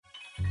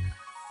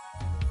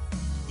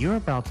You're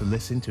about to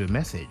listen to a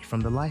message from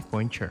the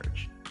LifePoint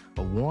Church,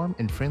 a warm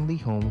and friendly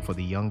home for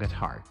the young at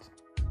heart.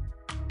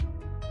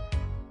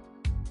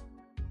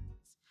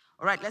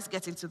 All right, let's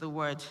get into the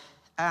word.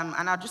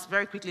 And I'll just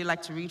very quickly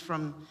like to read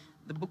from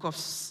the book of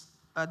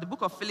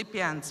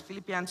Philippians,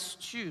 Philippians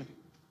 2.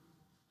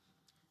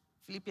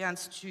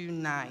 Philippians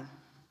 2:9.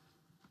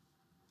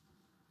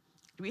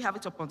 Do we have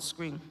it up on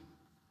screen?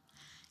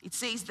 It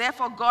says,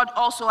 "Therefore God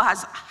also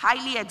has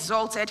highly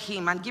exalted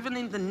him and given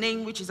him the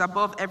name which is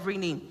above every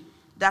name,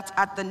 that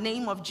at the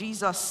name of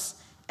Jesus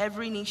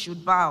every knee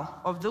should bow,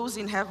 of those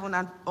in heaven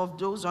and of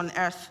those on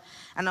earth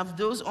and of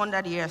those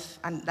under the earth,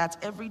 and that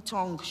every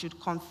tongue should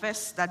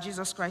confess that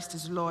Jesus Christ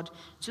is Lord,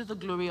 to the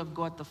glory of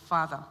God the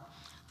Father."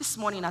 This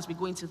morning, as we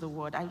go into the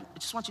word, I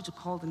just want you to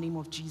call the name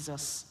of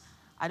Jesus.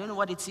 I don't know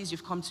what it is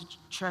you've come to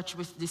church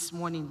with this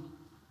morning.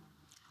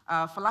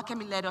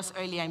 Falakemi led us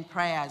earlier in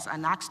prayers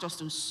and asked us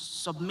to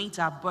submit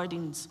our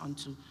burdens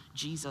unto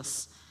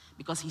Jesus,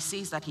 because he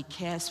says that he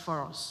cares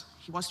for us.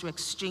 He wants to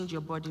exchange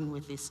your burden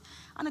with this.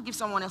 I'm going to give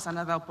someone else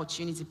another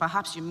opportunity.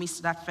 Perhaps you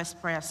missed that first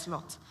prayer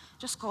slot.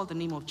 Just call the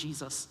name of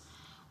Jesus.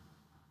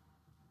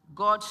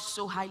 God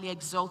so highly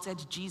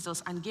exalted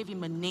Jesus and gave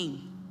him a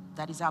name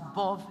that is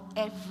above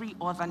every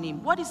other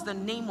name. What is the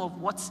name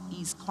of what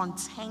is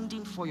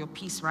contending for your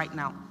peace right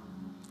now?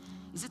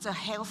 Is it a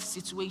health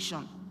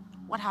situation?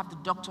 What have the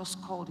doctors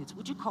called it?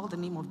 Would you call the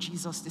name of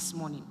Jesus this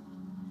morning?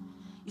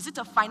 Is it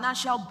a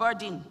financial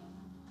burden?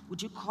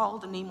 Would you call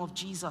the name of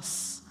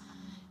Jesus?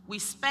 We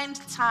spend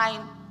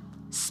time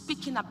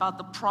speaking about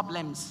the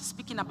problems,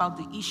 speaking about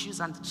the issues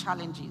and the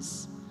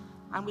challenges,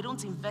 and we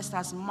don't invest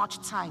as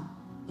much time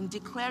in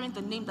declaring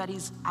the name that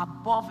is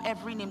above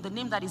every name, the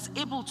name that is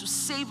able to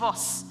save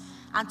us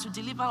and to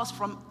deliver us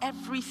from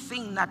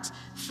everything that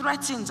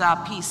threatens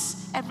our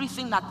peace,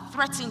 everything that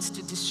threatens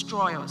to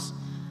destroy us.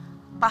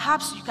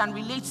 Perhaps you can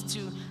relate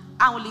to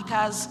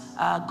Aulika's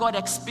God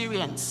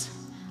experience,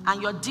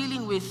 and you're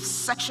dealing with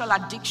sexual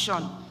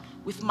addiction,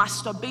 with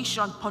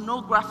masturbation,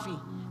 pornography.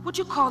 Would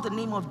you call the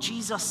name of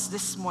Jesus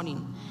this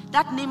morning?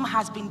 That name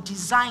has been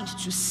designed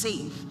to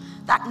save.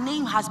 That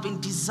name has been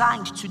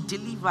designed to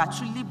deliver,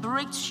 to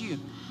liberate you.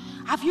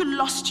 Have you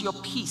lost your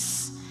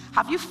peace?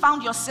 Have you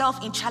found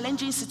yourself in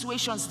challenging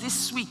situations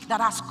this week that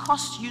has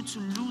caused you to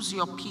lose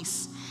your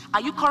peace?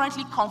 Are you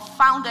currently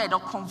confounded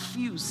or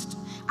confused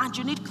and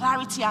you need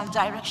clarity and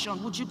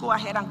direction? Would you go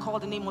ahead and call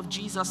the name of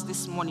Jesus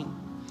this morning?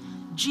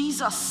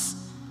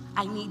 Jesus,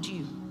 I need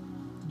you.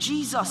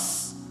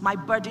 Jesus, my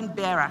burden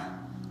bearer.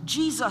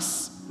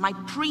 Jesus, my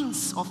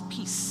Prince of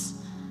Peace.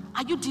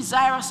 Are you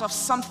desirous of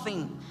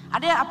something? Are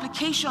there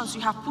applications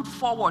you have put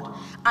forward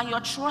and you're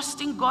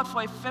trusting God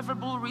for a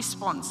favorable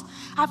response?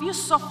 Have you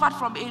suffered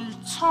from a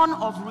ton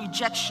of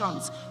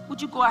rejections?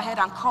 Would you go ahead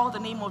and call the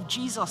name of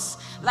Jesus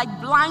like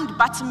blind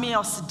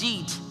Bartimaeus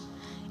did?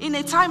 In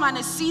a time and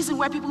a season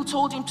where people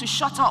told him to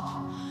shut up,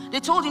 they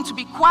told him to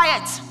be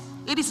quiet.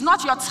 It is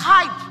not your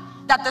type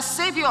that the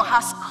Savior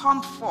has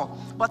come for.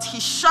 But he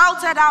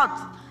shouted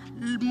out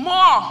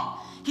more.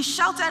 He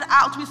shouted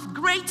out with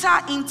greater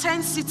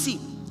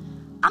intensity.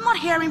 I'm not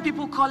hearing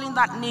people calling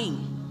that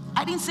name.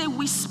 I didn't say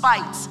whisper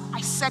it. I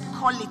said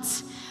call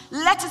it.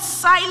 Let it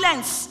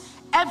silence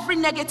every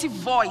negative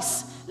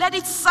voice. Let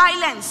it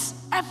silence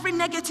every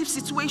negative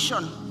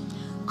situation.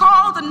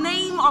 Call the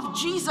name of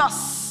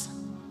Jesus.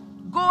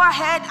 Go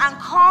ahead and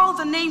call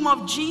the name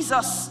of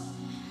Jesus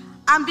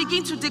and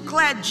begin to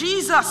declare,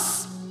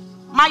 Jesus,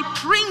 my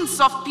Prince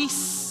of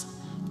Peace.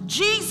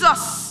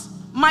 Jesus,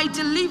 my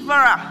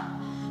deliverer.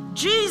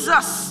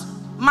 Jesus,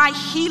 my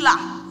healer.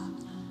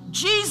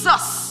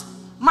 Jesus,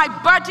 my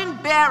burden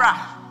bearer.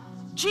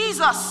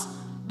 Jesus,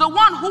 the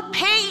one who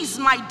pays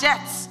my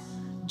debts.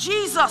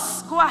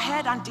 Jesus, go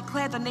ahead and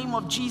declare the name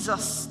of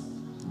Jesus.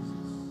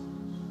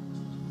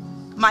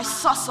 My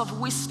source of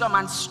wisdom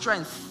and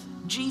strength.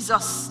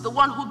 Jesus, the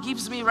one who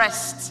gives me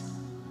rest.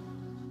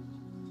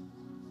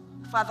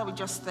 Father, we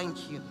just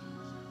thank you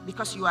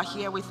because you are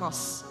here with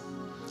us.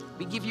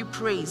 We give you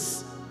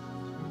praise.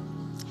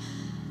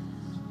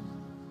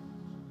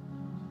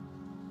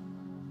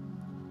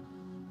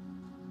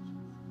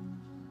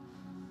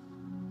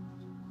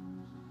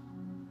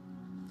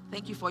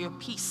 Thank you for your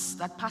peace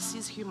that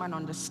passes human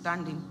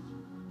understanding.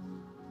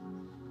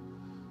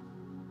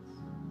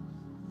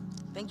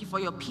 Thank you for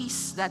your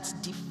peace that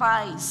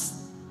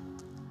defies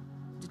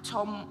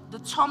the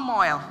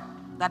turmoil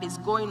that is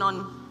going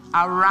on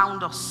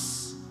around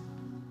us.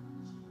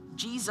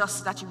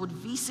 Jesus, that you would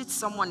visit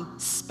someone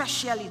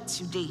specially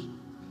today.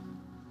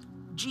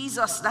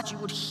 Jesus, that you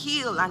would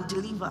heal and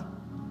deliver.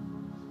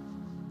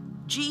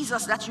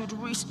 Jesus, that you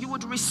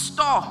would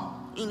restore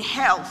in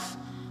health.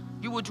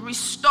 You would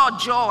restore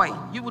joy.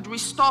 You would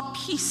restore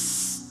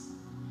peace.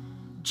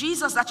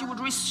 Jesus, that you would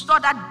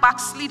restore that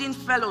backsliding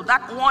fellow,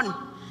 that one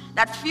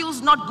that feels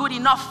not good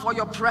enough for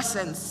your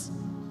presence.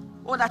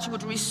 Or that you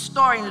would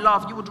restore in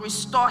love. You would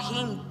restore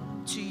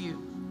him to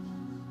you.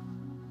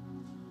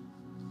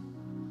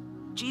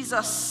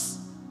 Jesus,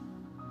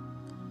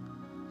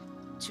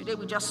 today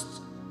we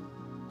just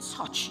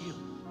touch you.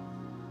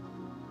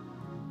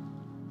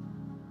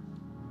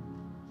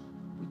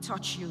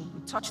 touch you.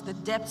 We touch the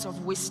depths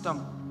of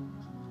wisdom.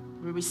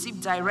 We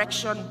receive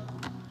direction.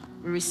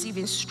 We receive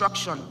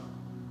instruction.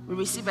 We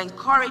receive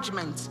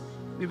encouragement.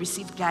 We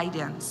receive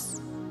guidance.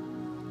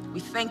 We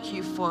thank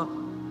you for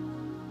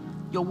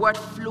your word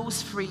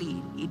flows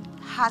freely. It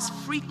has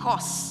free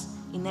course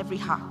in every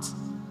heart.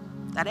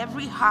 That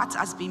every heart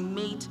has been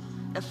made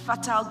a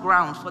fertile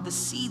ground for the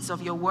seeds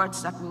of your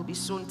words that will be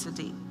sown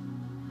today.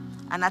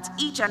 And that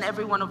each and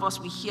every one of us,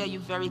 we hear you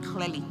very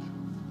clearly.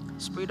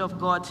 Spirit of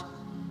God,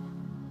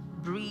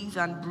 breathe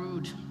and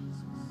brood.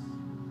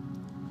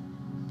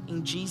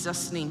 In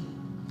Jesus'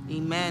 name,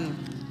 amen.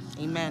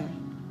 Amen.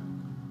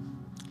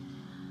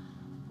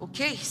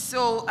 Okay,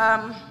 so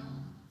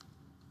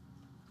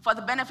for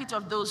the benefit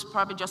of those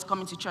probably just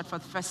coming to church for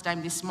the first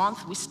time this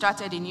month, we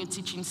started a new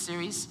teaching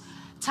series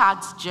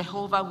tagged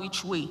Jehovah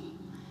Which Way.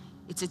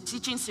 It's a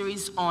teaching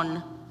series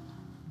on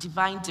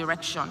divine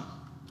direction.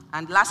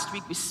 And last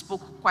week we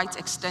spoke quite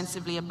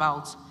extensively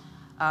about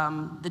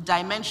the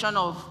dimension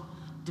of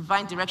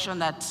divine direction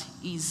that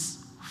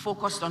is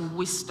focused on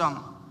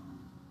wisdom.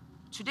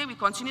 Today we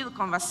continue the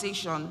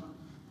conversation,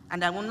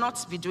 and I will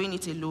not be doing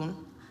it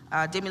alone.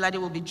 Demilade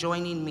will be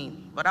joining me,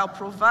 but I'll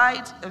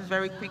provide a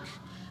very quick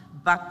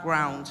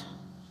background.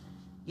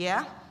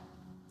 Yeah?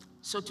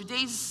 So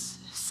today's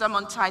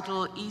sermon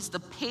title is The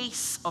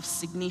Pace of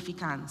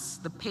Significance.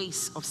 The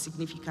Pace of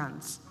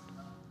Significance.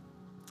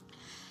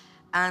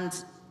 And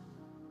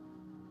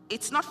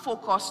it's not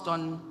focused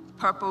on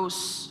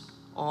purpose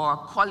or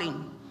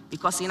calling,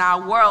 because in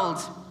our world,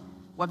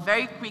 we're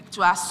very quick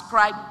to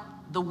ascribe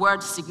the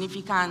word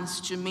significance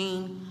to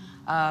mean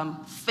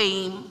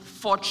fame,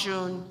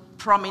 fortune,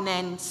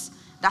 prominence.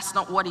 That's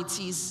not what it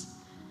is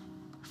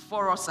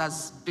for us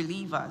as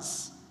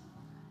believers.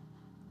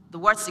 The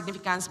word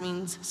significance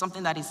means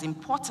something that is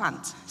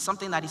important,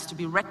 something that is to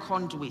be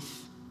reckoned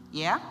with,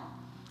 yeah?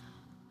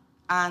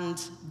 And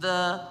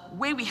the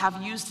way we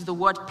have used the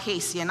word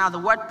pace here now, the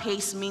word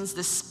pace means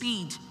the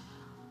speed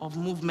of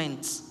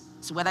movement.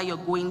 So whether you're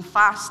going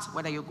fast,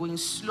 whether you're going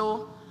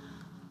slow.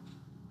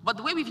 But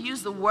the way we've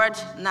used the word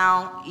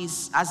now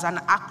is as an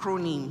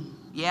acronym,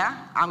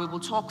 yeah? And we will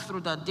talk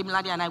through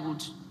Demilade and I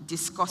would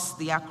discuss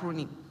the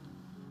acronym.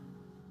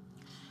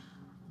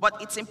 But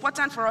it's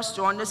important for us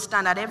to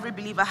understand that every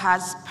believer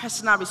has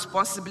personal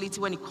responsibility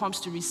when it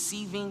comes to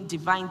receiving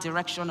divine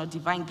direction or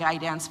divine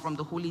guidance from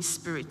the Holy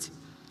Spirit.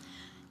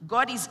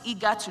 God is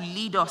eager to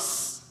lead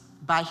us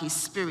by His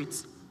Spirit,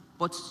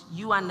 but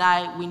you and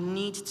I, we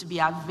need to be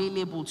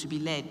available to be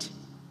led.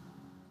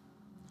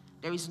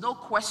 There is no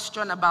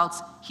question about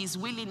His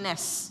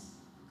willingness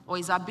or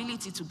His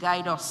ability to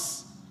guide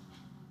us.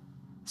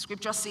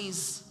 Scripture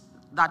says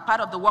that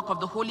part of the work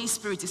of the Holy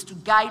Spirit is to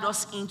guide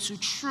us into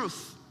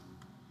truth.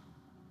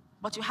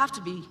 But you have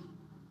to be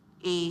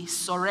a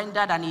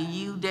surrendered and a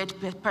yielded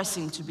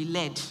person to be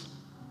led.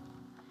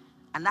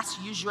 And that's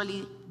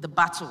usually the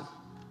battle.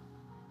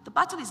 The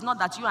battle is not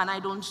that you and I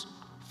don't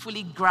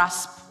fully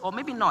grasp, or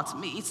maybe not.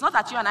 It's not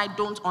that you and I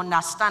don't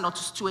understand, or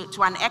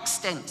to an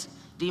extent,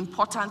 the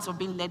importance of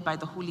being led by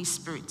the Holy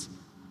Spirit.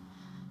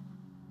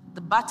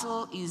 The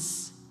battle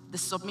is the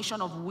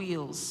submission of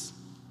wills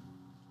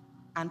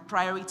and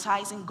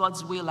prioritizing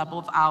God's will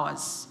above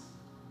ours.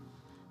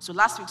 So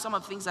last week, some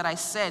of the things that I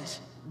said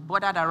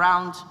bordered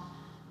around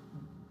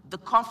the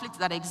conflict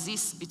that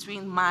exists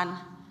between man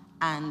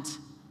and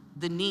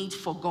the need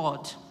for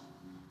God.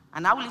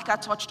 And Awulika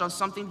touched on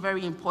something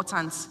very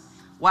important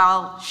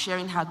while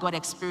sharing her God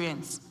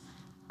experience.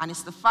 And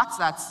it's the fact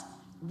that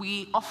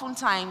we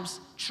oftentimes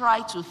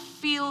try to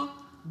fill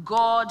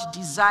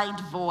God-designed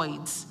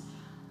voids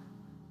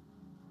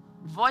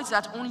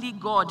that only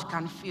God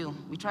can fill.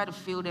 We try to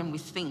fill them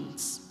with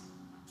things.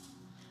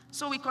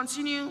 So we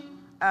continue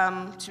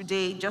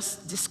today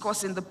just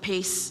discussing the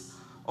pace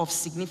of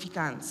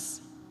significance.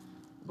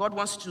 God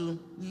wants to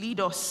lead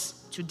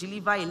us to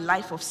deliver a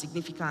life of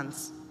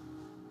significance.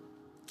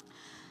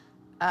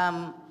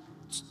 A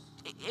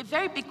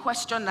very big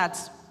question that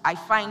I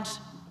find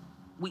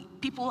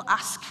people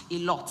ask a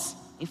lot.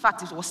 In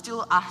fact, it was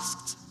still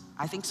asked,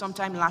 I think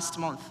sometime last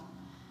month.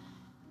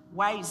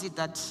 Why is it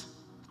that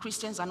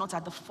Christians are not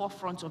at the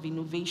forefront of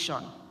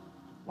innovation?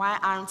 Why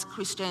aren't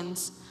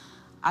Christians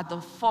at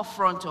the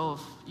forefront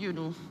of,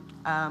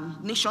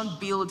 nation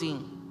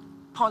building,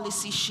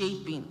 policy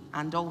shaping,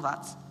 and all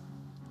that?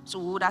 So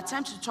we would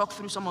attempt to talk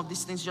through some of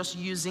these things just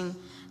using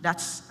that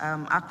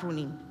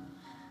acronym.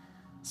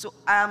 So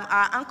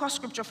our anchor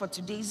scripture for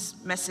today's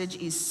message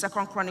is 2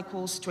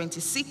 Chronicles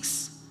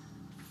 26,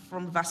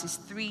 from verses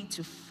 3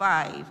 to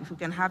 5. If we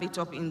can have it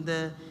up in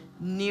the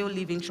New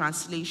Living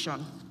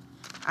Translation.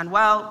 And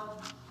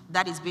while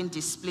that is being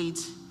displayed,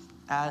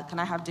 can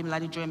I have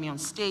Demilade join me on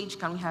stage?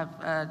 Can we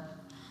have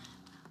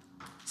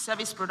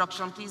service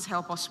production, please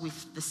help us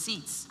with the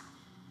seats.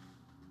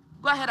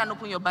 Go ahead and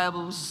open your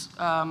Bibles.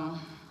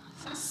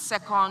 2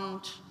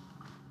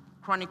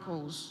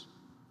 Chronicles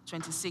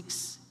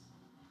 26,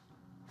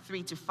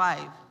 3 to 5.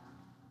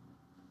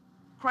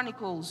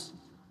 Chronicles.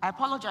 I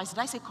apologize. Did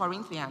I say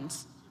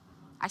Corinthians?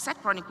 I said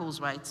Chronicles,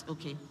 right?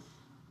 Okay.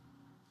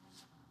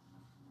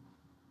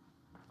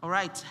 All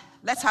right,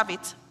 let's have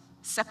it.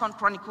 2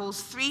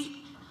 Chronicles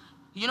 3.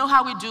 You know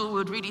how we do,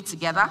 we'll read it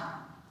together.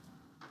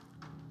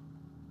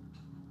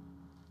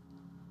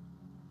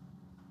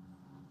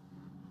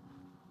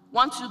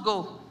 One, two,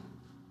 go.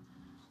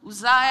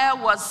 Uzziah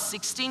was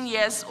 16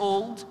 years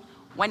old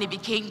when he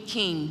became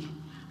king,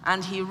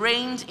 and he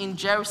reigned in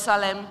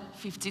Jerusalem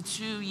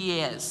 52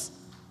 years.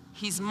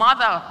 His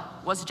mother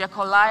was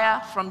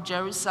Jecoliah from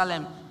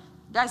Jerusalem.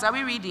 Guys, are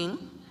we reading?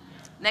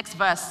 Next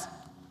verse.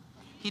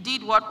 He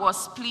did what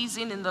was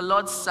pleasing in the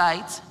Lord's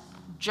sight,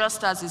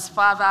 just as his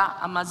father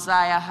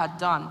Amaziah had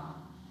done.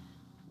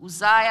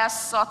 Uzziah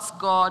sought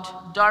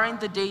God during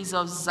the days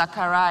of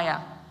Zechariah,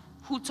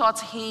 who taught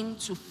him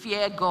to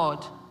fear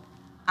God.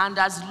 And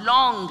as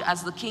long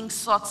as the king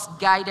sought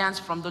guidance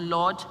from the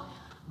Lord,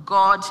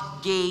 God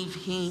gave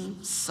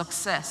him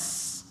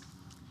success.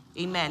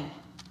 Amen.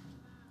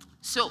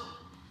 So,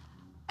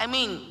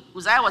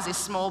 Uzziah was a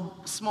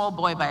small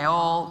boy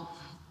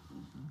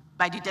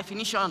by the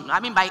definition,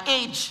 by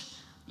age,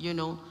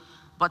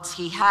 but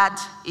he had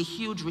a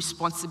huge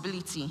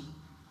responsibility.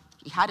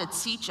 He had a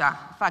teacher.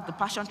 In fact,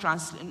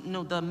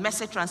 the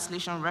Message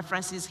translation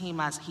references him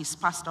as his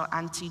pastor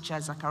and teacher,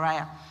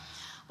 Zechariah.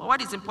 But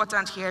what is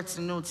important here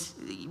to note,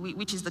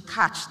 which is the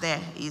catch there,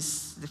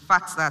 is the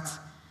fact that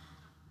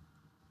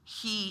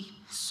he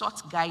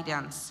sought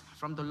guidance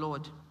from the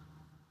Lord.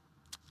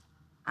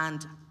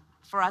 And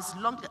for as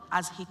long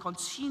as he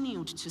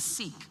continued to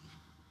seek,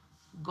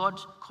 God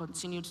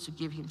continued to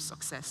give him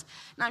success.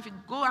 Now, if you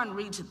go and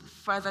read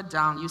further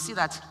down, you see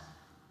that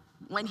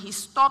when he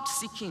stopped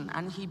seeking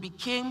and he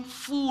became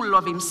full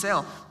of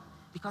himself,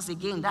 because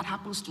again, that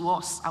happens to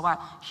us, our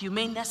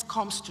humaneness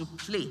comes to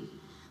play,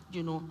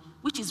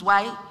 which is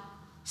why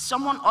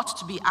someone ought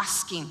to be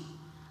asking,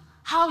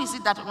 how is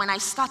it that when I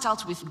start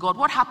out with God,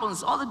 what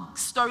happens? All the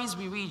stories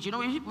we read,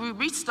 we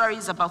read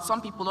stories about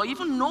some people or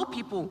even know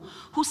people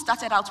who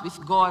started out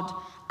with God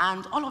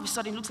and all of a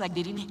sudden it looks like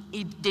they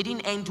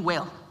didn't end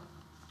well.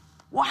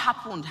 What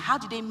happened? How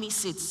did they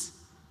miss it?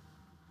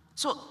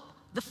 So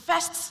the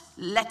first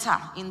letter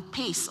in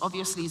PACE,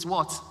 obviously, is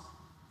what?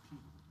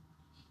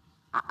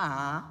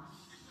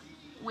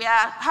 We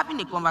are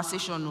having a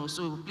conversation,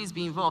 so please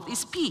be involved.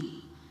 It's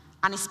P,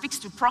 and it speaks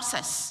to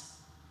process.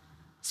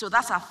 So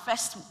that's our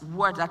first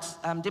word that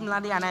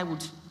Demilade and I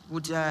would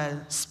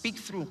speak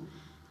through.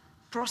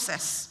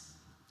 Process.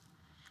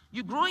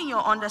 You grow in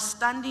your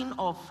understanding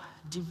of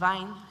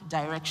divine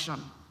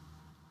direction.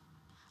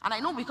 And I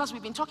know because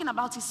we've been talking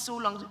about it so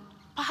long,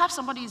 perhaps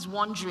somebody is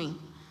wondering,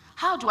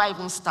 how do I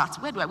even start?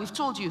 We've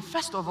told you,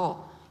 first of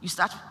all, you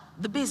start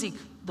the basic,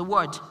 the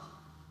word.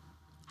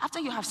 After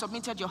you have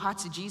submitted your heart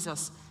to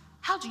Jesus,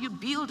 how do you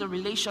build a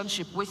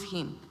relationship with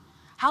him?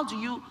 How do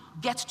you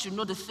get to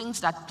know the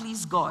things that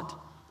please God?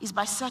 Is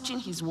by searching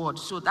his word.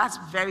 So that's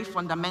very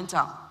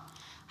fundamental.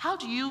 How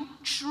do you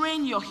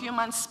train your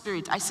human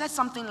spirit? I said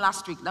something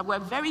last week that we're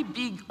very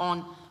big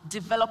on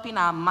developing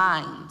our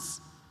minds.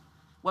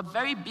 We're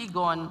very big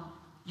on,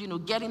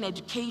 getting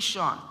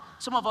education.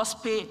 Some of us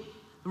we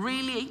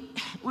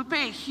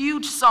pay a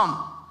huge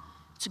sum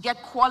to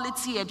get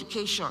quality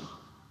education.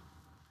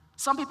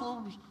 Some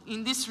people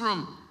in this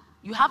room,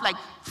 you have like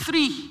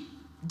 3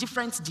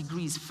 different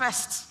degrees.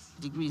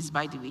 First degrees,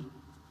 by the way.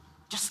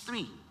 Just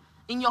 3.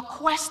 In your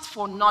quest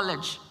for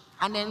knowledge,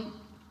 and then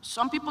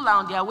some people are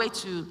on their way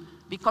to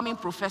becoming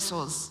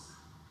professors.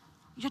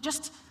 You're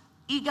just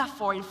eager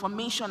for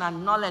information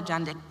and knowledge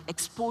and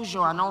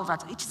exposure and all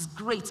that. It is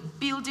great,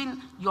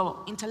 building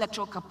your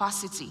intellectual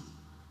capacity.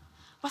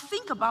 But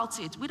think about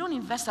it. We don't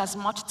invest as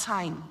much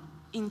time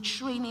in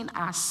training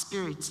our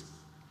spirit,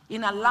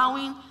 in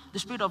allowing the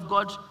Spirit of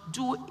God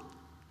do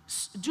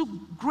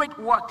great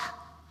work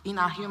in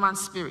our human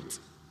spirit.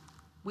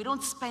 We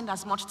don't spend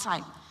as much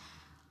time.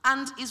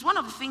 And it's one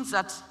of the things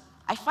that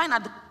I find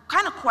that the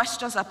kind of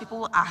questions that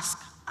people ask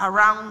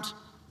around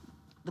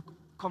the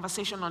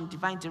conversation on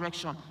divine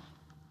direction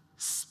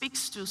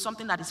speaks to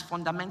something that is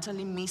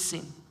fundamentally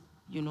missing,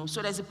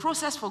 So there's a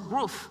process for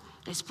growth.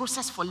 There's a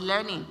process for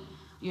learning.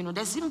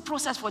 There's even a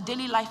process for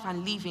daily life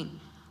and living.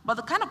 But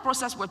the kind of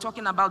process we're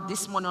talking about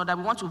this morning or that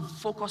we want to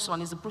focus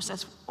on is the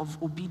process of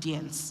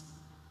obedience.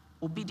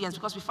 Obedience,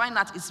 because we find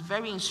that it's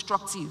very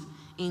instructive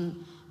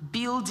in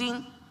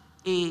building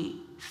a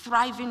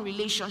thriving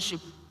relationship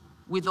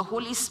with the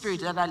Holy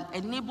Spirit that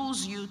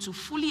enables you to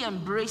fully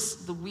embrace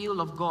the will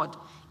of God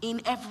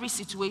in every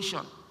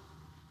situation.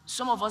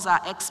 Some of us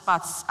are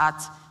experts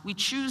we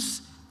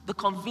choose the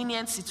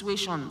convenient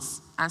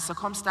situations and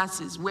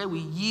circumstances where we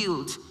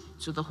yield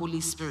to the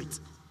Holy Spirit.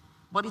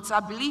 But it's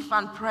our belief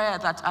and prayer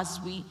that as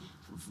we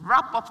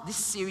wrap up this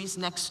series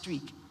next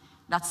week,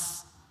 that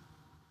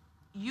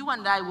you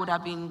and I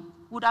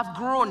would have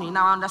grown in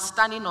our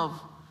understanding of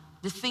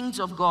the things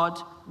of God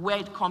where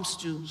it comes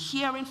to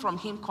hearing from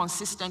him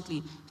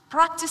consistently,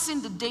 practicing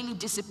the daily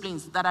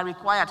disciplines that are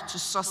required to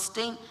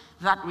sustain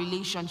that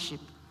relationship.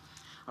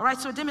 All right,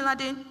 so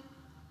Demilade,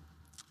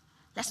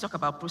 let's talk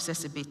about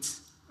process a bit.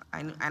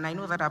 And I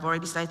know that I've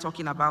already started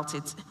talking about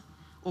it.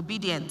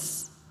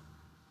 Obedience.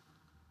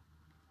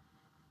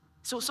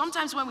 So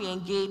sometimes when we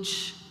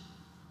engage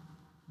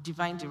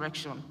divine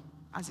direction,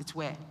 as it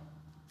were,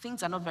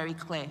 things are not very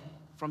clear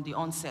from the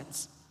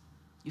onset.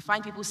 You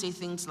find people say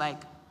things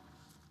like,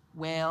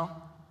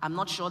 well, I'm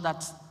not sure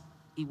that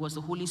it was the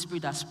Holy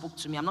Spirit that spoke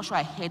to me. I'm not sure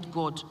I heard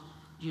God.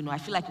 I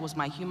feel like it was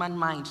my human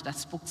mind that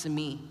spoke to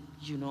me,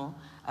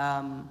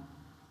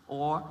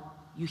 Or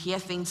you hear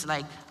things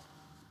like,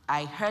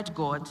 I heard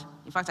God.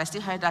 In fact, I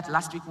still heard that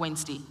last week,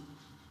 Wednesday.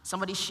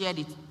 Somebody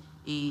shared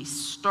a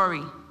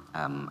story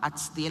at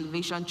the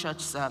Elevation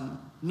Church's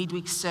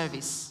midweek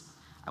service.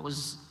 I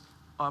was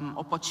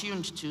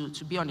opportuned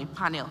to be on a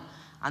panel,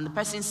 and the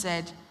person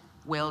said,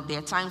 well, there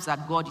are times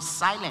that God is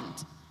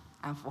silent,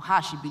 and for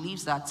her, she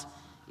believes that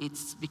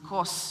it's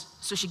because,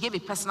 so she gave a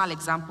personal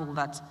example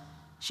that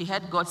she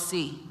heard God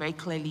say very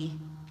clearly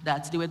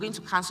that they were going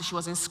to cancel, she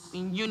was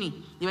in uni,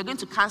 they were going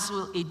to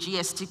cancel a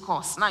GST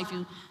course. Now, if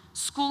you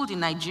schooled in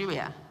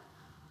Nigeria,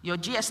 your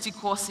GST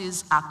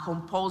courses are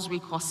compulsory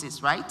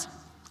courses, right?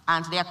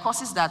 And they are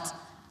courses that,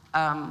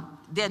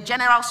 they're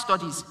general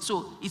studies,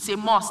 so it's a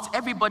must.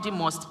 Everybody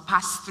must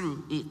pass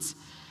through it.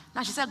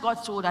 Now, she said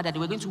God told her that they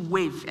were going to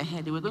waive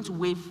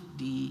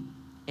the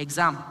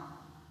exam.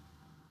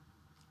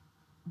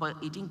 But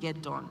it didn't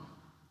get done.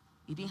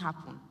 It didn't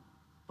happen.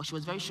 But she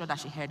was very sure that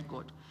she heard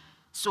God.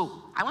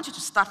 So I want you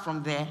to start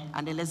from there,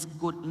 and then let's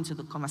go into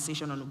the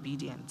conversation on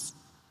obedience.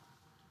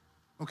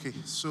 Okay,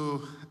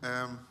 so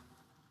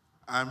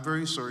I'm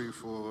very sorry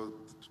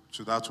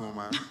to that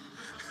woman.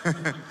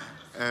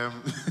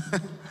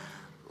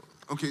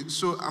 Okay,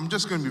 so I'm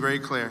just going to be very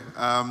clear.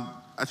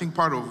 I think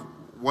part of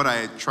what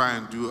I try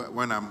and do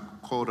when I'm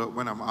called up,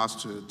 when I'm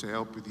asked to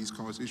help with these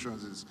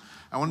conversations is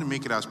I want to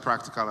make it as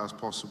practical as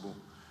possible.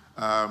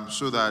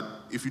 So that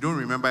if you don't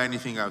remember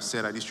anything I've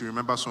said, at least you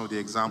remember some of the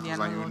examples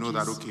and you know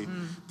that, okay,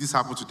 this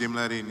happened to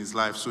Demilade in his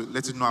life, so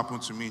let it not happen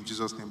to me in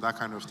Jesus' name, that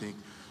kind of thing.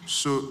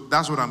 So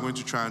that's what I'm going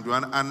to try and do.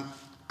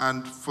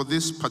 And for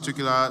this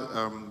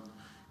particular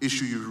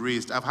issue you've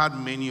raised, I've had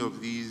many of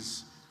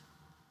these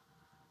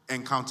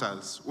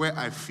encounters where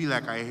I feel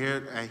like I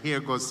hear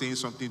God saying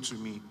something to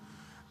me,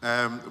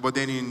 but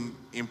then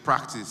in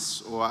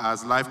practice or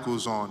as life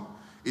goes on,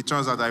 it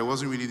turns out that it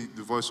wasn't really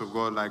the voice of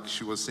God, like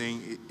she was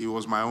saying, it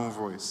was my own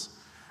voice.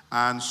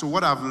 And so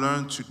what I've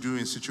learned to do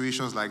in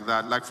situations like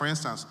that, like for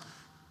instance,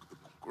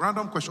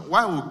 random question,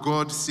 why would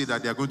God say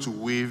that they're going to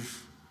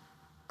waive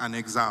an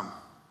exam?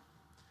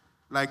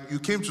 Like you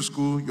came to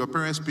school, your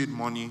parents paid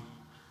money,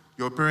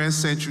 your parents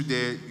sent you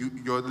there,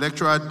 your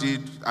lecturer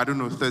did,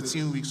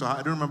 13 weeks, or I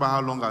don't remember how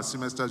long our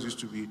semesters used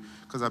to be,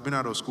 because I've been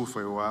out of school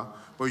for a while,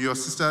 but your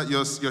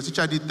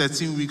teacher did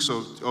 13 weeks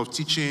of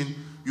teaching,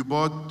 you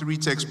bought 3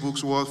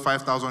 textbooks worth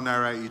 5,000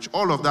 naira each,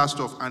 all of that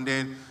stuff, and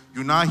then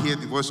you now hear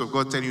the voice of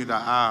God telling you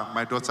that,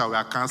 my daughter, we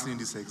are canceling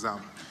this exam.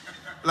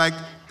 Like,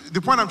 the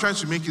point I'm trying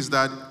to make is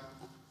that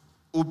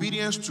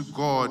obedience to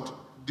God,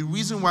 the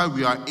reason why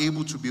we are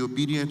able to be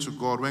obedient to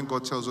God when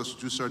God tells us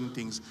to do certain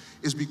things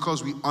is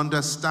because we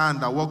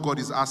understand that what God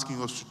is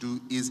asking us to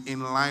do is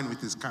in line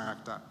with his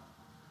character.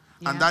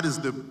 Yeah. And that is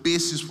the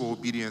basis for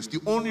obedience. The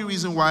only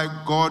reason why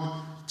God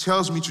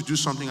tells me to do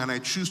something and I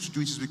choose to do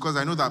it is because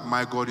I know that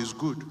my God is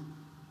good.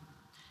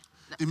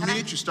 The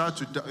minute you start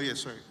to... Oh, yeah,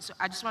 sorry. So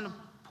I just want to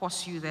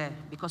pause you there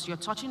because you're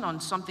touching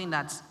on something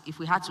that if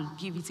we had to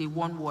give it a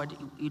one word,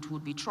 it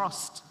would be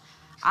trust.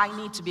 I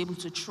need to be able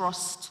to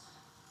trust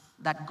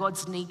that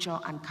God's nature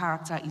and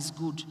character is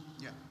good,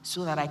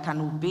 so that I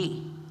can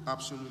obey.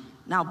 Absolutely.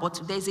 Now,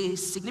 but there's a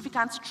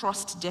significant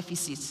trust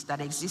deficit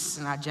that exists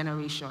in our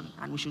generation,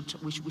 and we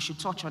should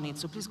touch on it.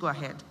 So please go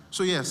ahead.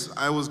 So yes,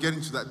 I was getting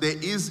to that. There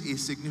is a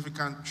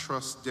significant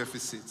trust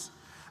deficit.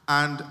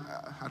 And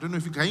I don't know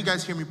if can you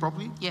guys hear me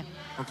properly? Yeah.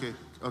 Okay.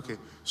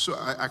 So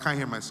I can't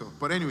hear myself.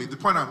 But anyway, the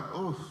point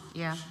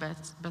Yeah,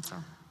 better.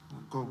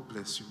 God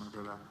bless you, my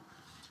brother.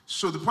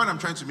 So the point I'm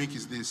trying to make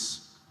is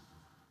this.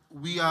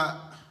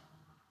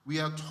 We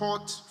are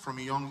taught from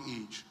a young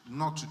age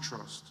not to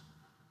trust.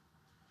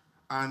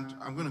 And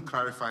I'm going to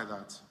clarify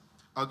that.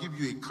 I'll give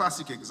you a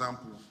classic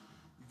example.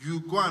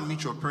 You go and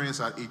meet your parents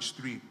at age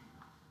 3.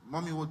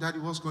 Mommy, daddy,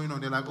 what's going on?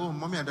 They're like, oh,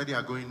 mommy and daddy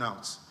are going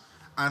out.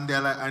 And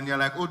you're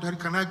like, oh, daddy,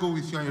 can I go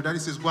with you? And your daddy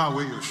says, go and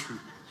wear your shoe.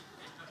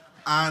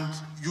 And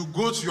you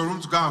go to your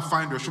room to go and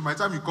find your shoe. By the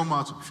time you come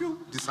out,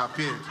 phew,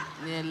 disappeared.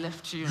 They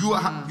left you. You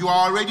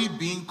are already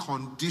being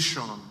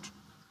conditioned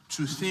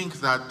to think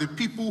that the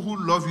people who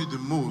love you the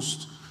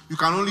most, you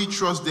can only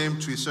trust them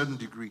to a certain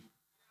degree.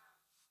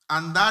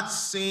 And that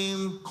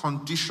same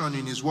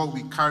conditioning is what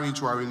we carry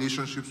into our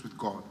relationships with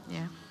God.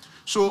 Yeah.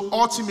 So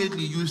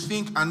ultimately you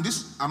think, and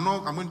this, let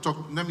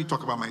me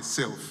talk about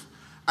myself.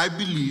 I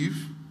believed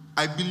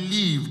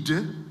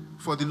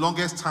for the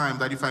longest time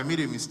that if I made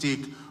a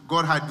mistake,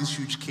 God had this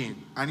huge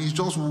cane, and he's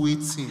just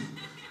waiting.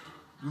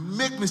 You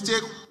make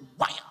mistake,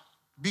 why?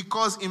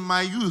 Because in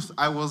my youth,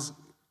 I was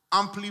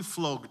amply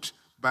flogged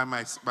by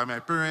my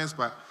parents,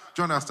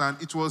 do you understand?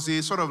 It was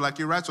a sort of like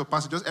a rite of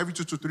passage, just every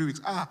 2 to 3 weeks.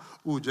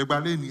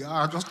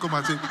 Just come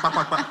and say,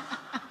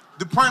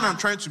 The point I'm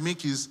trying to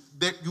make is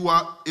that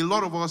a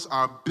lot of us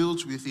are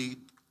built with a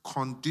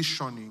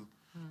conditioning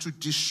to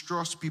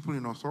distrust people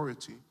in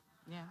authority.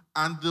 Yeah.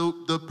 And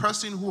the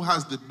person who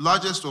has the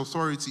largest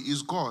authority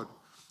is God.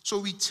 So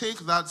we take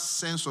that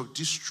sense of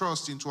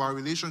distrust into our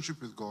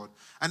relationship with God.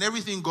 And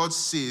everything God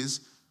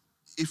says,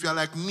 if you're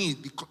like me,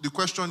 the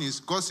question is,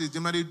 God says,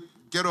 Demadi,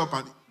 get up,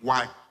 and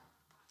why?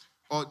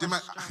 Or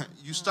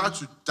you start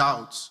to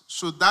doubt.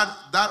 So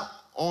that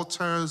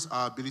alters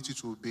our ability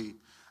to obey.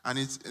 And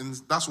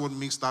that's what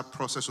makes that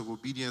process of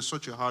obedience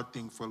such a hard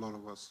thing for a lot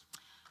of us.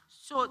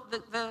 So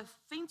the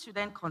thing to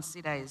then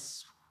consider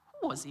is,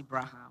 who was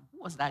Abraham?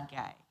 Who was that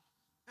guy?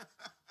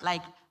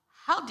 Like,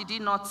 how did he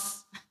not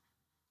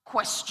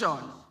question?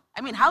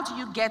 I mean, how do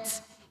you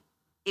get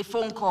a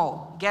phone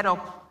call, get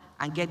up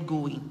and get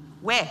going?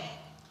 Where?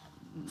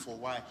 For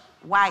why?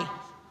 Why?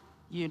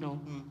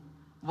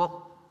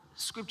 Well,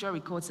 scripture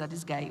records that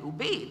this guy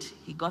obeyed.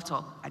 He got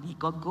up and he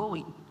got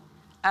going.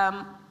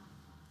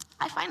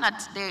 I find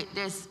that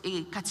there's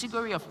a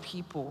category of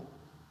people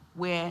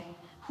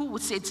who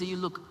would say to you,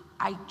 look,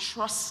 I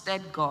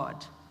trusted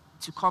God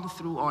to come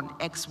through on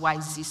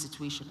XYZ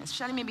situation,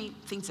 especially maybe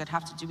things that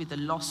have to do with the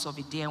loss of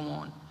a dear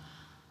one.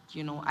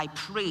 I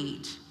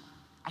prayed,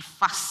 I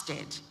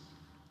fasted,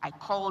 I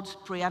called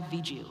prayer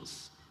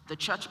vigils, the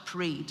church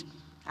prayed,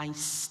 and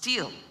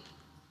still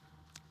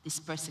this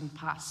person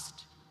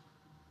passed.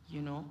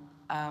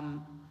 I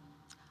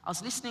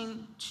was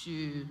listening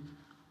to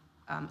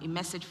a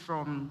message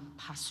from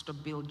Pastor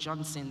Bill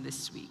Johnson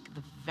this week,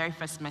 the very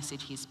first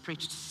message he's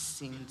preached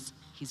since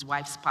his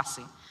wife's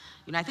passing.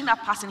 I think that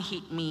passing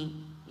hit me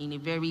in a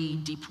very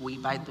deep way,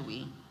 by the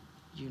way,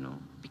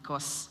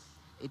 because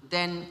it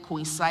then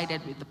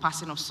coincided with the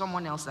passing of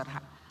someone else that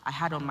I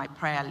had on my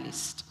prayer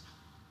list.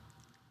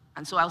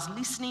 And so I was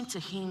listening to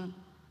him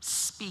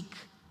speak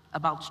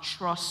about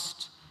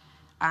trust,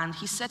 and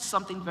he said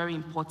something very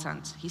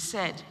important. He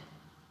said,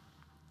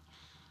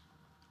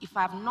 if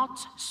I have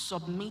not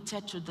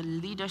submitted to the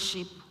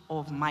leadership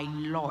of my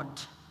Lord,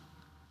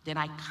 then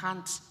I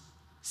can't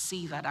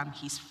say that I'm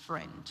his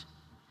friend.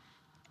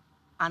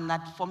 And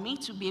that for me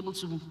to be able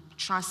to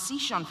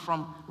transition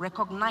from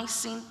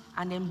recognizing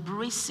and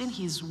embracing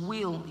his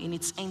will in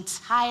its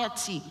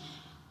entirety,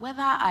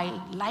 whether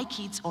I like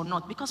it or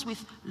not, because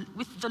with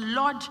the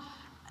Lord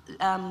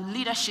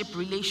leadership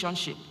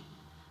relationship,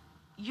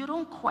 you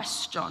don't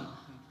question.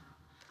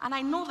 And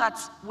I know that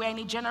we're in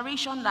a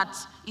generation that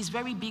is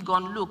very big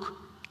on, look,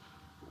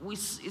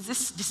 this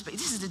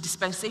is the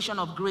dispensation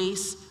of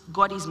grace.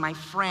 God is my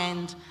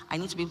friend. I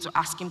need to be able to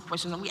ask him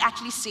questions. And we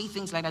actually say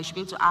things like, I should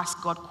be able to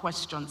ask God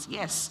questions.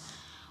 Yes.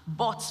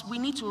 But we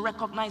need to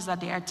recognize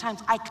that there are times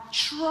I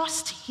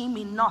trust him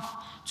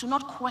enough to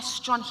not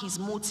question his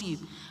motive.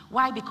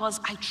 Why?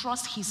 Because I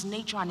trust his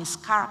nature and his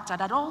character,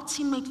 that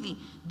ultimately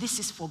this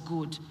is for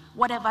good.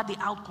 Whatever the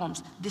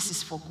outcomes, this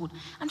is for good.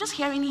 And just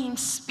hearing him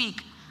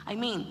speak,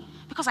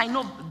 because I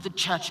know the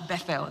church,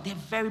 Bethel, they're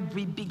very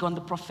big on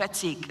the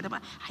prophetic.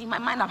 In my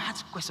mind, I've had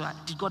to question,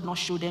 did God not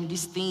show them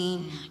this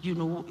thing,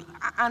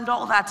 and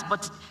all that.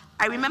 But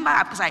I remember,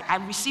 because I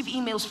received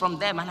emails from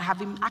them, and I have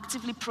been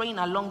actively praying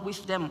along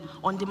with them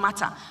on the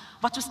matter.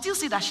 But to still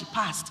see that she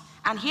passed,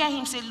 and hear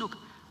him say, look,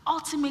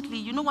 ultimately,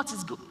 you know what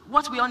is good?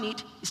 What we all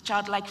need is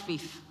childlike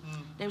faith.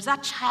 There is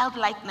that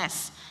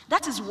childlikeness.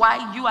 That is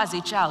why you as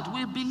a child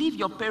will believe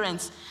your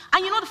parents.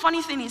 And the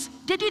funny thing is,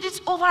 they did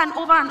it over and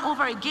over and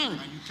over again.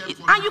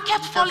 And you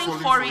kept falling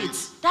for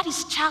it. That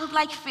is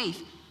childlike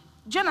faith.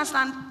 Do you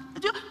understand?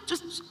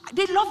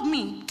 They love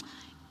me.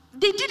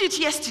 They did it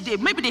yesterday.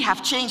 Maybe they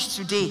have changed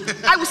today.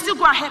 I will still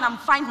go ahead and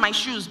find my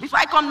shoes. Before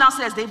I come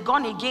downstairs, they've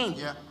gone again.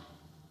 Yeah.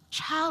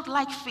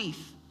 Childlike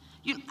faith.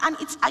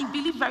 I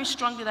believe very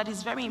strongly that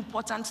it's very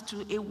important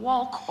to a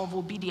walk of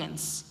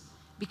obedience.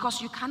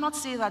 Because you cannot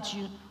say that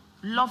you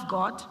love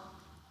God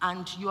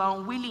and you are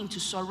unwilling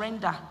to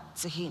surrender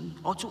to him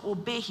or to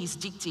obey his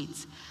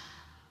dictates.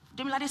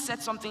 Demilade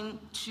said something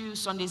 2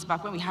 Sundays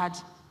back when we had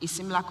a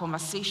similar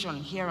conversation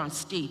here on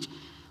stage,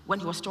 when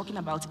he was talking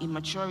about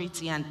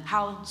immaturity and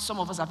how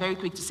some of us are very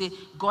quick to say,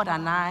 God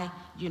and I,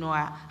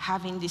 are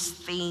having this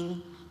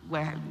thing,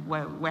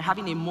 we're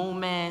having a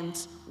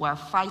moment, we're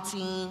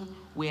fighting,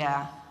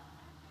 we're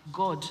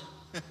God.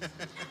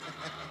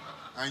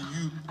 And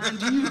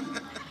you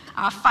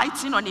are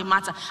fighting on a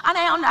matter. And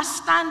I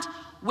understand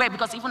where,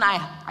 because even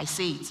I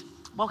say it.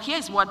 But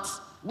here's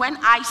when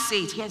I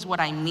say it, here's what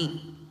I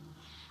mean.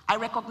 I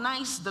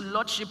recognize the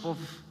lordship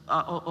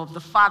of the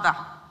Father.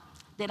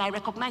 Then I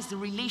recognize the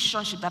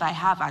relationship that I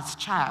have as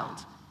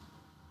child.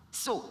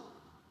 So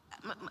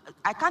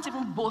I can't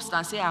even boast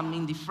and say I'm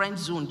in the friend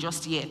zone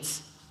just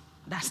yet.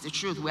 That's the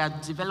truth. We are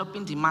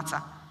developing the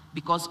matter.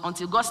 Because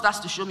until God starts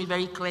to show me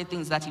very clear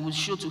things that he will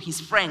show to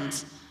his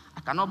friends, I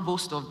cannot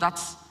boast of that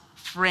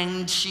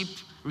friendship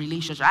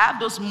relationship. I have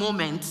those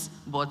moments,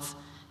 but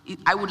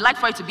I would like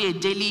for it to be a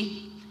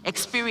daily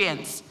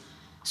experience.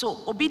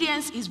 So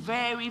obedience is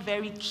very,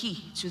 very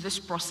key to this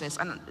process.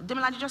 And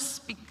Demilade, just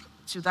speak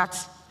to that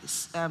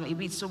a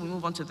bit so we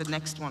move on to the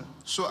next one.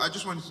 So I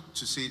just wanted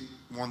to say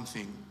one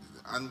thing.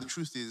 And the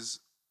truth is,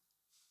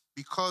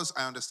 because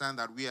I understand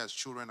that we as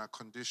children are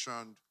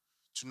conditioned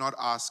to not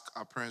ask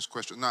our parents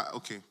questions. Now,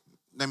 okay,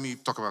 let me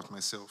talk about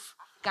myself.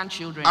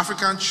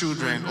 African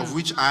children, of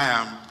which I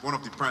am one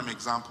of the prime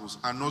examples,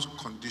 are not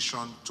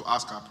conditioned to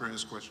ask our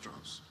parents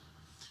questions.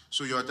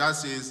 So your dad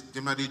says,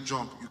 Demade,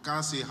 jump. You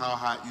can't say how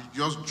high, you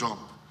just jump.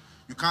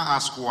 You can't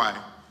ask why.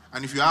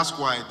 And if you ask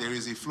why, there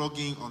is a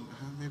flogging on,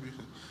 maybe,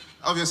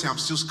 obviously I'm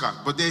still scared.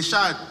 But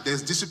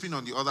there's discipline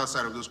on the other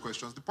side of those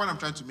questions. The point I'm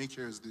trying to make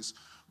here is this.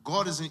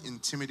 God isn't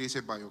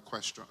intimidated by your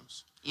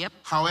questions. Yep.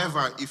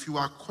 However, if you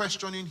are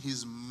questioning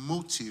his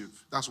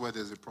motive, that's where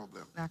there's a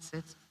problem. That's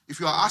it. If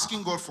you are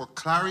asking God for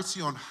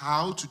clarity on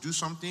how to do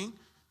something,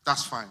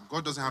 that's fine.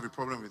 God doesn't have a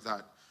problem with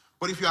that.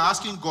 But if you're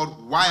asking God,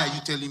 why are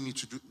you telling me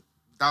to do,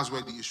 that's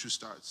where the issue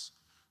starts.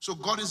 So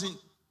God isn't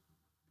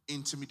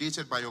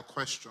intimidated by your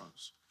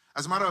questions.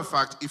 As a matter of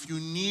fact, if you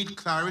need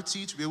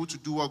clarity to be able to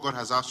do what God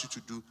has asked you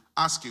to do,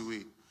 ask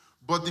away.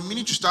 But the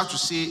minute you start to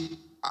say,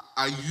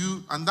 are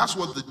you, and that's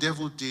what the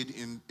devil did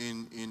in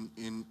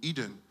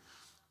Eden.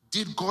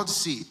 Did God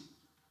say?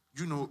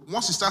 You know,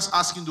 once he starts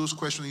asking those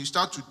questions, you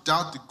start to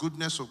doubt the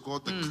goodness of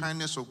God, the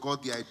kindness of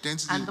God, the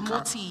identity and the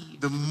motive.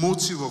 The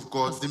motive of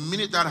God. The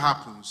minute that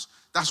happens,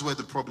 that's where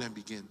the problem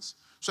begins.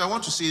 So I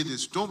want to say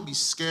this, don't be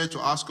scared to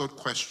ask God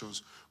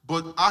questions,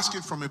 but ask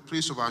it from a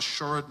place of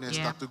assuredness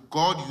that the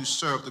God you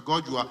serve, the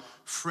God you are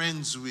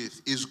friends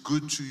with, is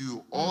good to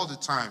you all the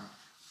time.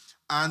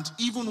 And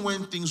even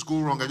when things go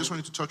wrong, I just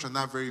wanted to touch on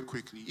that very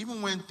quickly.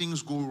 Even when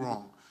things go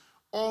wrong,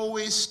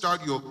 always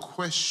start your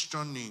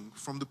questioning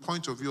from the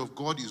point of view of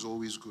God is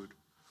always good.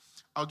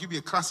 I'll give you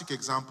a classic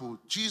example.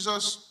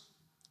 Jesus,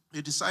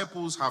 the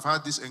disciples have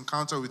had this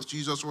encounter with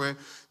Jesus where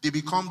they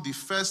become the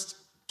first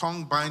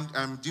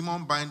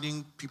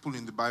demon-binding people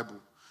in the Bible.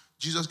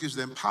 Jesus gives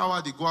them power.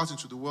 They go out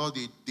into the world.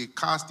 They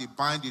cast, they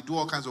bind, they do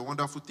all kinds of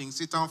wonderful things.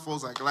 Satan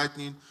falls like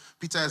lightning.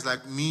 Peter is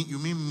like, me? You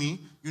mean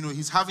me? You know,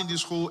 he's having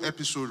this whole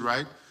episode,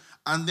 right?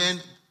 And then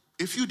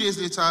a few days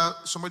later,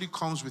 somebody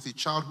comes with a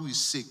child who is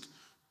sick,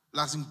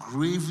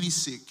 gravely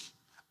sick.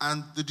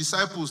 And the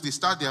disciples, they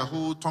start their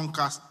whole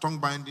demon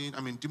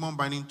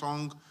binding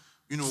tongue,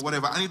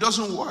 whatever. And it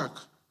doesn't work.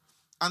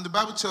 And the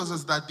Bible tells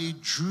us that they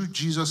drew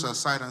Jesus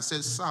aside and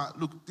said, sir,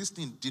 look, this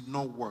thing did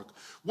not work.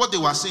 What they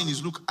were saying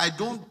is, look, I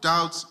don't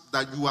doubt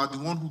that you are the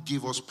one who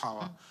gave us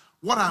power.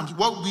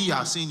 What we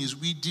are saying is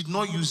we did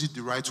not use it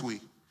the right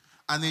way.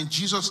 And then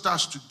Jesus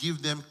starts to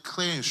give them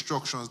clear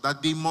instructions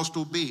that they must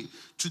obey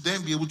to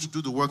then be able to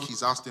do the work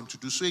he's asked them to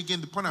do. So again,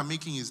 the point I'm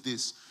making is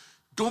this.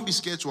 Don't be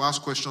scared to ask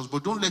questions,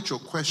 but don't let your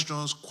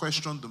questions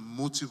question the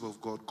motive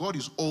of God. God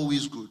is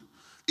always good.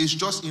 It's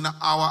just in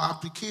our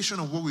application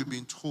of what we've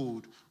been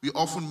told, we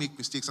often make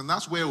mistakes. And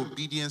that's where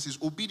obedience is.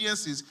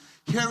 Obedience is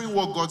hearing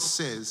what God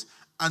says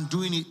and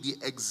doing it the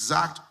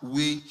exact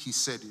way he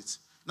said it.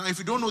 Now, if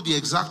you don't know the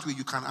exact way,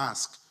 you can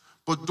ask.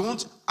 But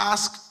don't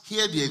ask,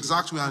 hear the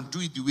exact way and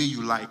do it the way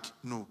you like.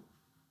 No.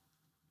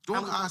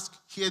 Don't ask,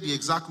 hear the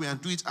exact way and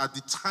do it at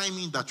the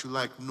timing that you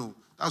like. No.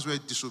 That's where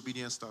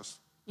disobedience starts.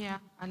 Yeah,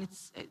 and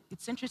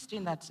it's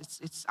interesting that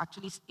it's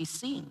actually a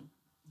sin.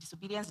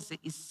 Disobedience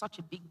is such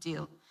a big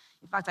deal.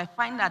 In fact, I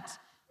find that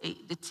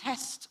the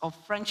test of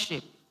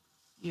friendship,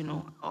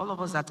 all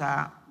of us that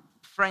are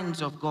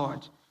friends of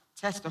God,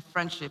 test of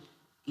friendship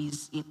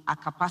is in our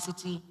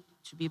capacity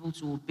to be able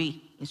to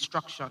obey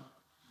instruction.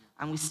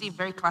 And we see a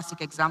very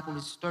classic example,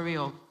 the story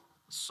of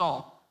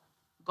Saul.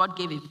 God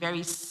gave a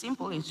very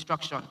simple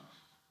instruction.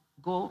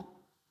 Go,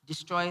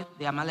 destroy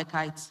the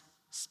Amalekites,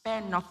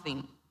 spare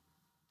nothing.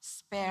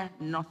 Spare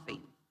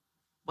nothing.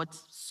 But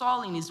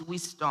Saul in his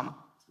wisdom,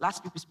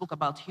 last week we spoke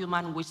about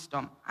human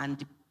wisdom and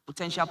the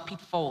potential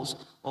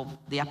pitfalls of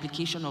the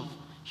application of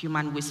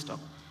human wisdom.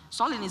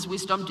 Saul in his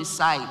wisdom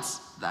decides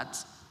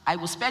that I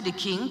will spare the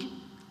king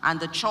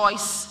and the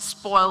choice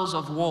spoils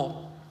of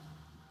war.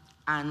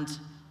 And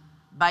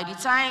by the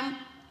time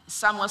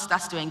Samuel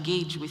starts to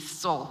engage with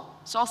Saul,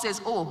 Saul says,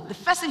 the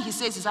first thing he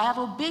says is, I have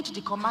obeyed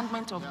the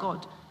commandment of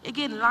God.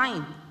 Again,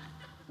 lying.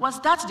 Was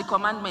that the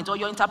commandment or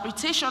your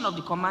interpretation of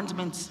the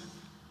commandment?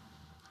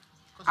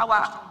 Go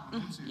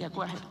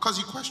ahead. Because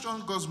you question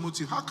God's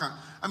motive.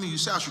 You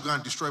say I should go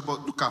and destroy,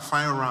 but look at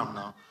fine ram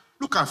now.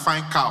 Look at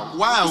fine cow.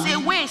 Why are it's a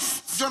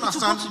waste. Do you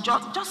understand?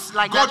 Just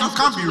like God, that, you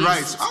can't be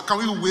right. How can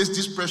we waste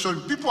this pressure?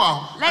 People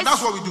are, and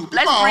that's what we do.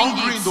 People are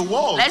hungry in the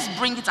world. Let's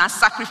bring it and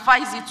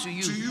sacrifice it to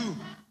you. To you.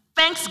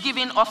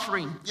 Thanksgiving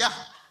offering. Yeah,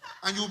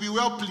 and you'll be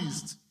well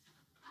pleased.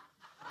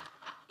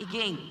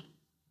 Again,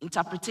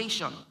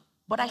 interpretation.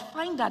 But I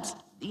find that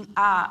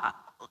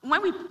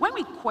when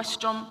we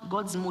question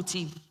God's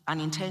motive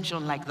and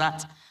intention like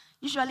that,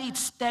 usually it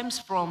stems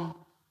from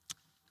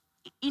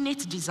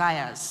innate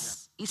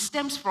desires. It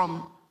stems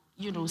from,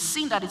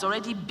 sin that is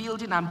already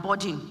building and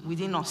budding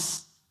within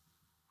us.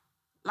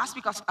 Last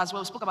week as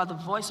well, we spoke about the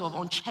voice of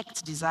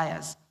unchecked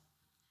desires.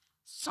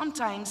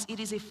 Sometimes it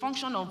is a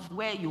function of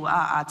where you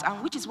are at,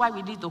 and which is why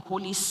we need the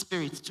Holy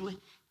Spirit to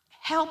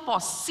help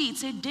us see.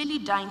 It's a daily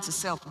dying to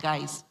self,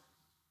 guys.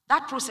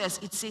 That process,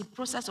 it's a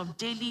process of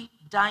daily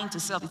dying to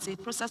self. It's a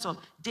process of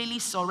daily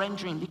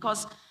surrendering,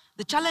 because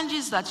the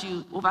challenges that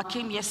you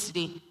overcame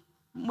yesterday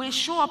may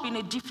show up in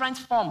a different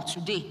form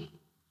today.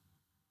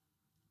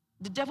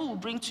 the devil will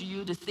bring to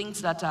you the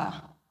things that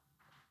are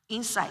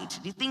inside,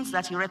 the things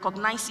that he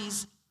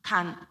recognizes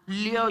can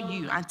lure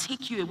you and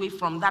take you away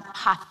from that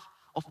path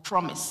of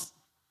promise.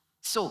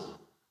 So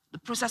the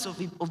process of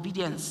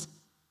obedience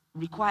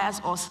requires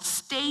us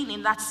staying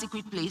in that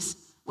secret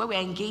place where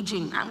we're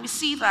engaging. And we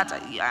see that,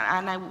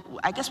 and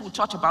I guess we'll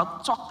touch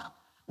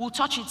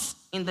it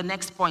in the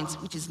next point,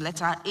 which is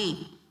letter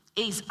A.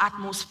 A is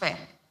atmosphere.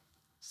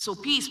 So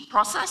P is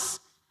process,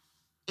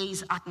 A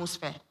is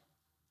atmosphere.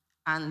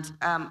 And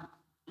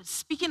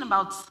speaking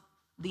about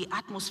the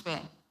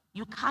atmosphere,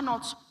 you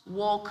cannot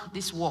walk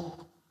this walk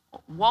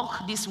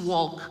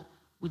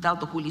without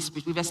the Holy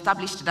Spirit. We've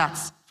established that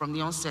from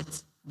the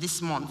onset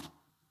this month.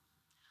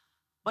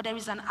 But there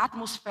is an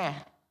atmosphere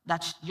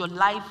that your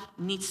life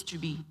needs to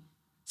be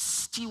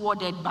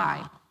stewarded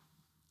by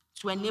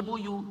to enable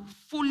you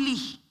fully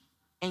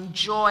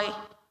enjoy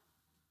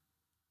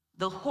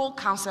the whole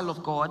counsel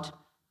of God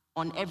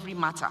on every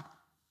matter.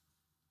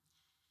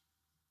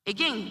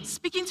 Again,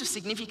 speaking to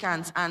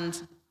significance,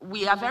 and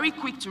we are very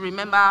quick to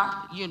remember,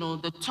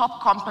 the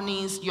top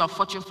companies, your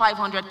Fortune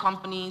 500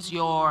 companies,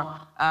 your,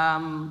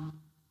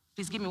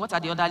 please give me, what are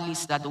the other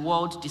lists that the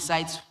world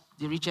decides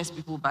the richest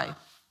people by?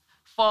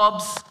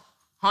 Forbes,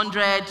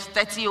 100,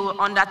 30,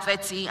 under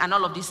 30, and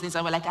all of these things.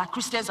 And we're like,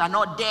 Christians are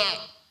not there,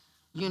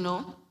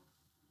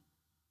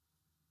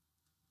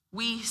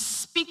 We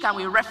speak and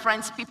we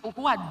reference people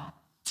who are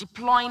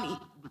deploying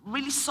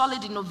really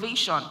solid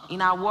innovation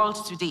in our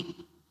world today.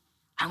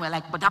 And we're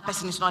like, but that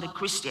person is not a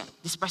Christian.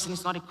 This person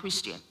is not a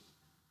Christian.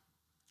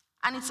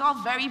 And it's all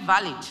very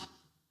valid.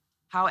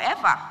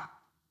 However,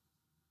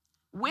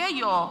 where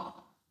your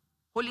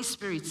Holy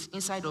Spirit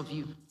inside of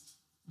you,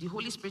 the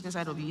Holy Spirit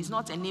inside of you is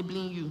not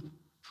enabling you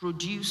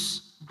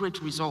produce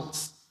great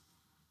results,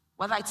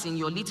 whether it's in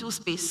your little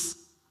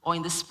space or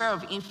in the sphere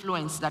of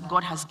influence that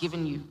God has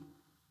given you,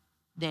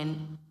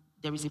 then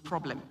there is a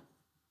problem.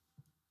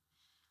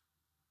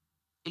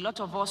 A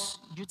lot of us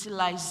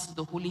utilize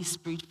the Holy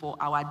Spirit for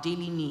our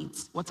daily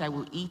needs. What I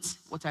will eat,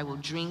 what I will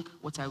drink,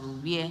 what I will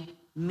wear,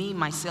 me,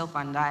 myself,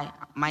 and I,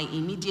 my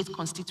immediate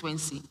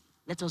constituency.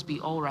 Let us be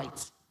all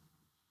right.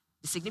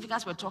 The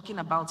significance we're talking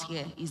about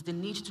here is the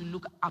need to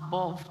look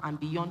above and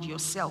beyond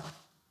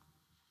yourself.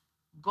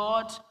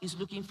 God is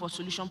looking for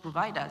solution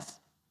providers.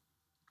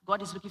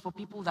 God is looking for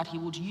people that he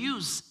would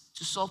use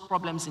to solve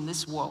problems in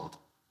this world.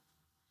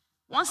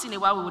 Once in a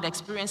while, we would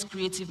experience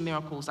creative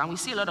miracles, and we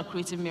see a lot of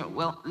creative miracles.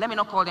 Well, let me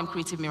not call them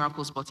creative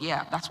miracles, but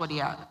yeah, that's what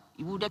they are.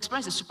 You would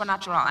experience the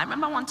supernatural. I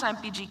remember one time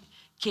PG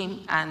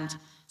came and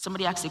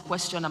somebody asked a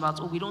question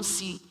about, we don't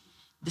see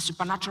the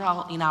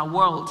supernatural in our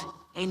world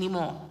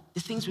anymore. The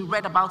things we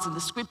read about in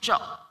the scripture,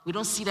 we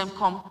don't see them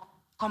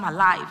come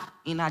alive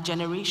in our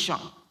generation.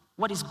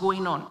 What is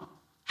going on?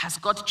 Has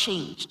God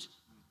changed?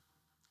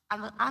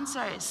 And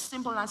the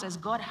simple answer is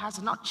God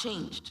has not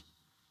changed.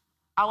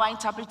 Our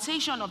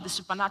interpretation of the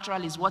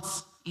supernatural is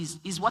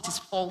what is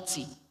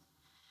faulty.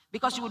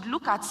 Because you would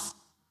look at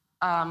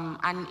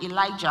an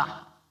Elijah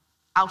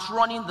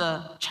outrunning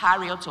the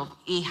chariot of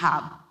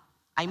Ahab.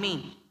 I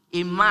mean,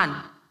 a man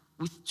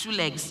with 2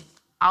 legs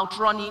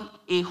outrunning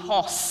a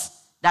horse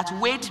that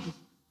weighed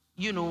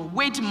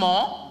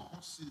more.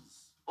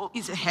 Oh,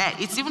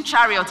 it's even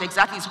chariot,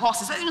 exactly. It's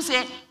horses. Let's even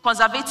say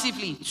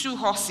conservatively, 2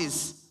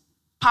 horses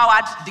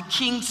powered the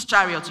king's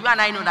chariot. You and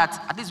I know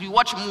that, at least we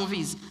watch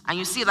movies, and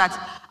you see that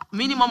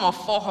minimum of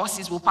 4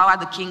 horses will power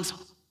the king's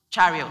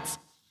chariot.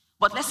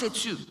 But let's say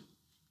 2.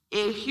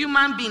 A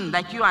human being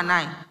like you and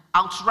I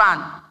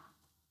outran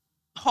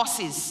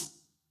horses.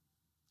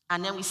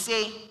 And then we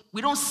say,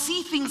 we don't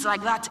see things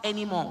like that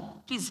anymore.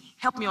 Please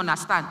help me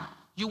understand.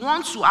 You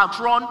want to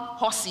outrun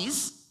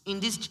horses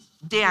in this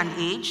day and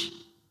age?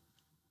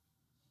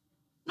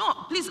 No,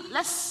 please,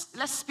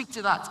 let's speak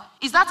to that.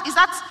 Is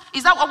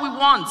that what we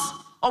want?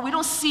 Or we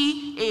don't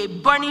see a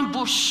burning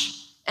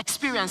bush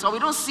experience, or we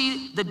don't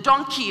see the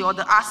donkey or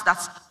the ass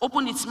that's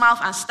opened its mouth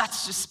and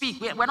starts to speak.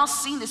 We're not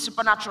seeing the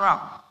supernatural.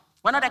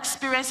 We're not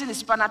experiencing the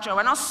supernatural.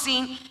 We're not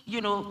seeing,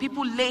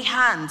 people lay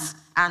hands,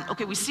 and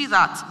okay, we see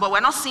that, but we're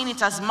not seeing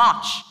it as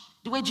much.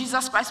 The way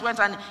Jesus Christ went,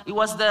 and it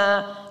was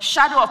the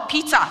shadow of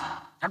Peter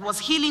that was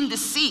healing the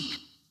sick.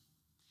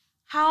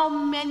 How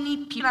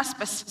many people,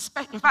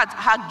 in fact,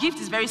 her gift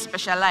is very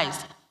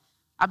specialized,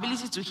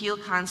 ability to heal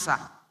cancer.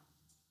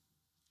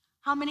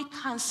 How many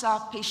cancer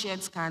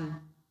patients can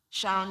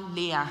Sharon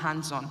lay her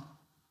hands on?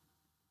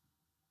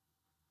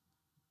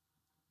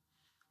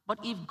 But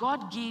if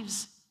God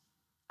gives,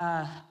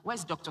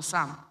 where's Dr.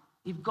 Sam?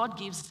 If God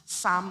gives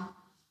Sam,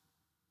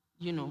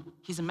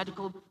 he's a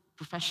medical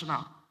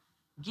professional,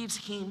 gives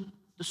him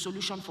the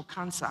solution for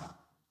cancer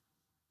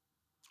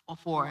or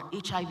for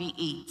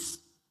HIV/AIDS,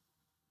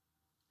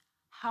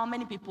 how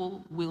many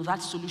people will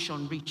that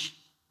solution reach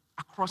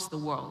across the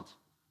world?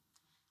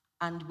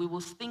 And we will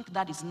think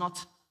that is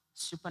not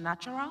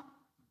supernatural.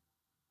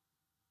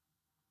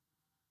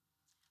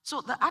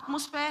 So the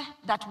atmosphere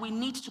that we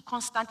need to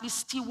constantly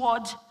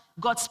steward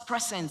God's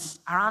presence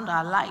around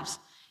our lives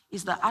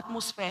is the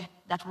atmosphere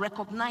that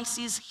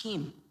recognizes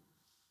him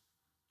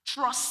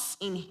trusts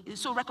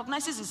so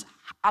recognizes his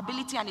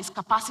ability and his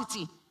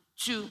capacity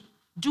to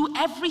do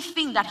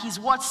everything that his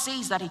word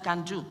says that he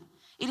can do.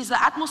 It is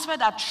the atmosphere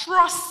that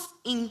trusts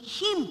in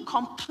him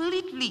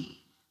completely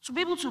to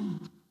be able to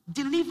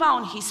deliver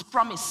on his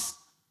promise.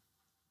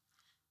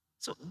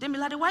 So,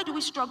 Demilade, why do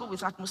we struggle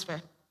with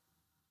atmosphere?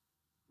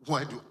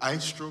 Why do I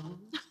struggle?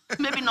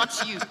 Maybe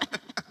not you.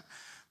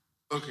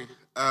 Okay.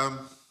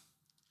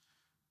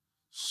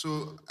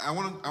 So I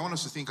want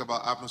us to think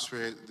about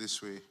atmosphere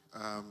this way.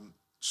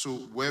 So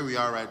where we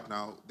are right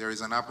now, there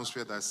is an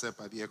atmosphere that's set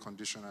by the air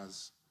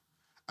conditioners.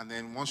 And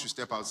then once you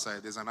step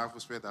outside, there's an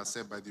atmosphere that's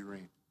set by the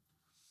rain.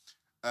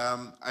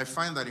 I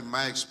find that in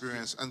my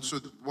experience, and so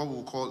what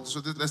we'll call,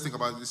 let's think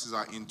about this is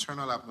our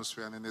internal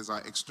atmosphere and then there's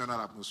our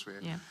external atmosphere.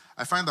 Yeah.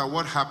 I find that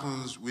what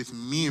happens with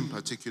me in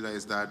particular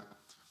is that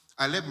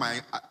I let my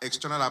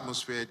external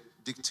atmosphere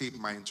dictate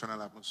my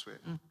internal atmosphere.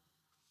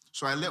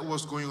 So I let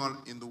what's going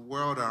on in the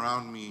world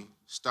around me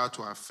start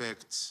to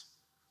affect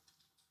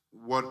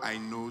what I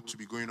know to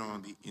be going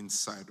on the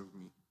inside of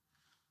me.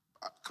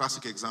 A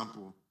classic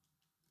example.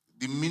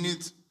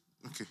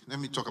 Let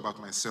me talk about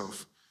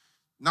myself.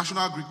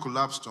 National Grid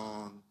collapsed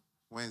on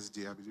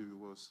Wednesday, I believe it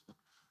was.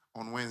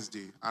 On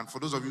Wednesday. And for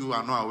those of you who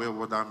are not aware of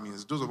what that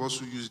means, those of us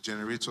who use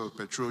generator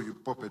petrol, you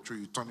pour petrol,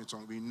 you turn it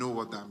on, we know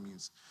what that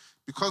means.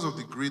 Because of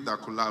the grid that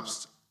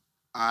collapsed,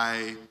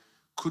 I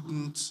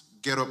couldn't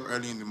get up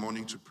early in the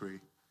morning to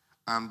pray.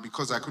 And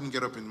because I couldn't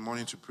get up in the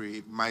morning to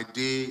pray, my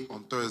day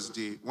on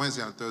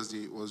Wednesday and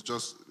Thursday was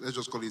just, let's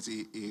just call it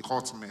a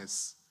hot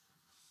mess.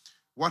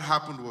 What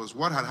happened was,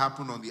 what had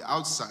happened on the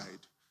outside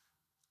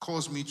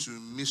caused me to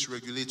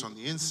misregulate on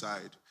the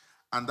inside,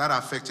 and that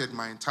affected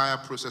my entire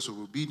process of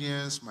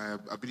obedience, my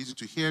ability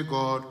to hear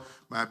God,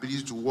 my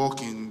ability to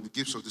walk in the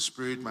gifts of the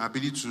Spirit, my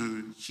ability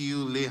to heal,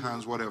 lay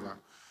hands, whatever.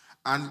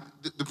 And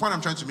the point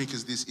I'm trying to make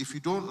is this: if you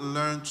don't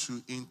learn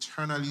to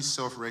internally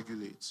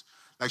self-regulate,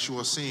 like she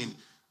was saying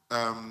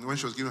when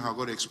she was giving her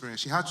God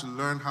experience, she had to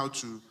learn how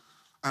to,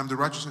 I am the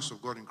righteousness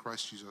of God in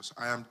Christ Jesus.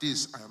 I am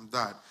this, I am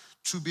that.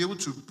 To be able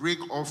to break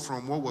off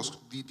from what was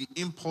the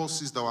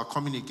impulses that were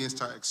coming against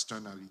her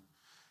externally.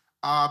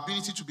 Our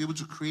ability to be able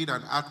to create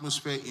an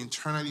atmosphere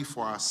internally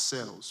for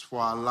ourselves, for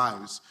our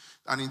lives,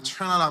 an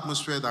internal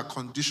atmosphere that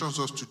conditions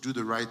us to do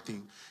the right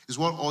thing, is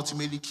what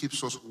ultimately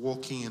keeps us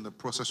walking in the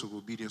process of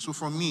obedience. So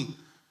for me,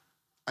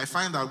 I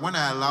find that when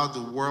I allow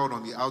the world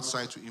on the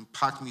outside to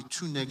impact me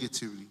too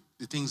negatively,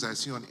 the things I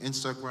see on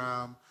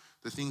Instagram,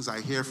 the things I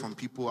hear from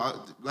people,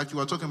 like you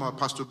were talking about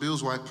Pastor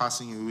Bill's wife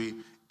passing away,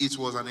 it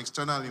was an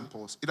external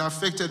impulse. It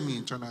affected me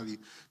internally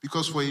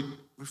because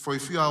for a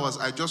few hours,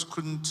 I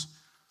couldn't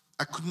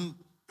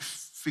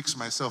fix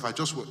myself.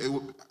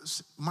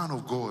 Man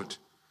of God,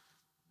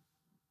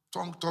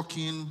 tongue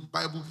talking,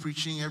 Bible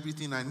preaching,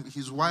 everything, and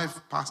his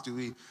wife passed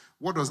away.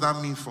 What does that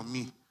mean for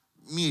me?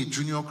 Me, a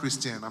junior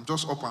Christian, I'm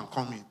just up and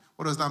coming.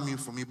 What does that mean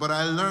for me? But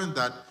I learned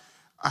that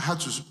I had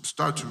to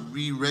start to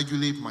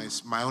re-regulate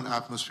my own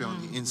atmosphere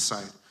on the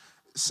inside,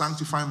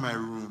 sanctify my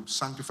room,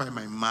 sanctify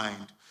my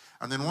mind.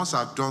 And then once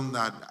I've done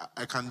that,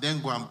 I can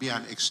then go and be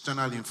an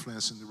external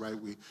influence in the right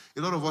way.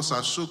 A lot of us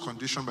are so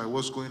conditioned by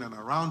what's going on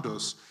around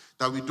us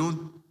that we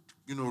don't,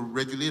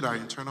 regulate our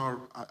internal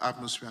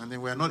atmosphere, and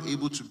then we're not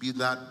able to be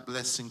that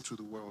blessing to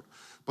the world.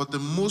 But the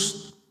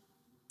most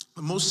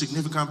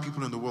significant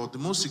people in the world, the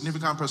most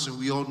significant person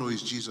we all know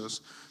is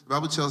Jesus. The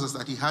Bible tells us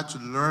that he had to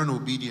learn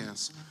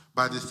obedience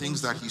by the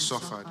things that he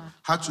suffered,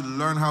 had to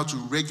learn how to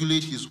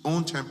regulate his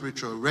own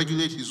temperature,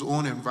 regulate his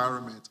own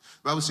environment.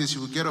 The Bible says he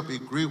would get up a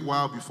great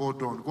while before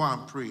dawn, go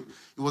and pray.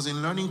 It was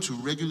in learning to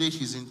regulate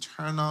his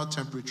internal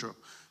temperature.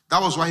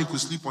 That was why he could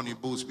sleep on a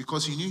boat,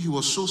 because he knew he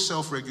was so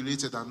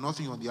self-regulated that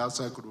nothing on the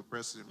outside could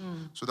oppress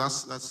him. So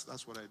that's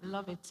what I do.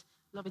 Love it.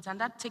 And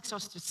that takes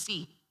us to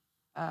see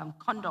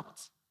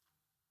conduct.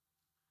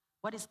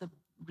 What is the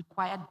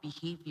required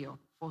behavior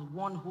for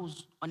one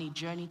who's on a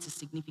journey to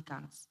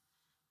significance?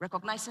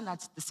 Recognizing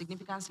that the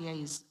significance here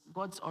is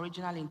God's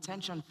original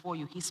intention for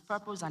you, his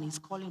purpose and his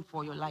calling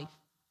for your life.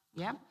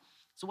 Yeah?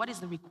 So what is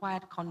the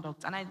required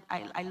conduct? And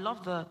I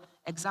love the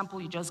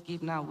example you just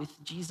gave now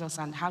with Jesus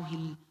and how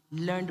he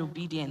learned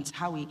obedience,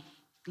 how he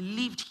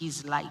lived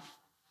his life.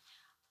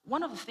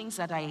 One of the things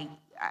that I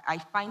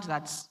find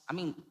that,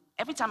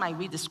 every time I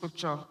read the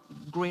scripture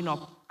growing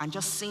up and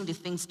just seeing the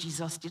things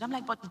Jesus did, I'm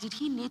like, but did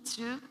he need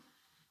to?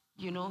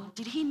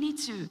 Did he need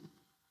to?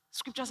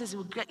 Scripture says he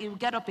would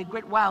get up a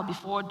great while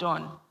before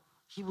dawn.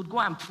 He would go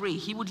and pray.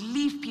 He would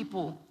leave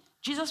people.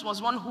 Jesus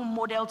was one who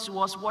modeled to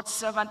us what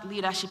servant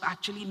leadership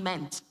actually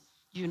meant.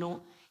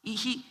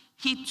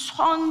 He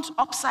turned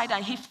upside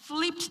down. He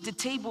flipped the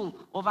table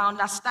of our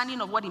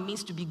understanding of what it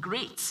means to be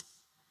great.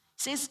 He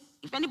says,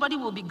 if anybody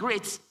will be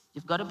great,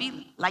 you've got to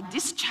be like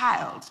this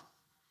child.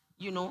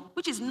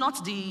 Which is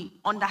not the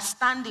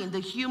understanding,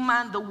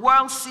 the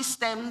world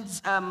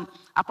system's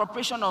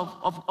appropriation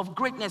of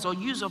greatness or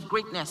use of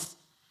greatness,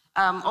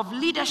 of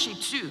leadership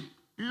too,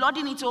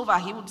 lording it over.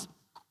 He would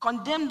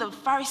condemn the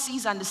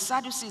Pharisees and the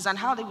Sadducees and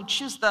how they would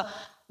choose the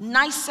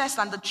nicest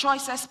and the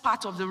choicest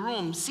part of the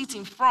room, sit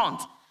in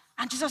front.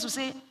 And Jesus would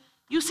say,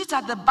 You sit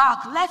at the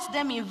back. Let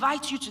them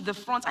invite you to the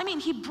front. I mean,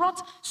 he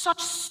brought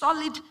such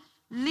solid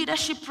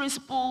leadership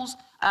principles,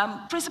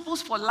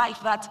 principles for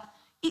life that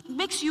it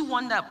makes you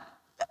wonder,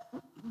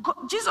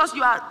 Jesus,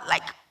 you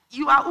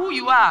are who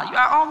you are. You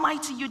are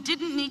almighty. You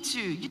didn't need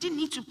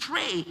to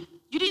pray.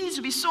 You didn't need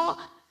to be so,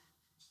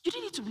 you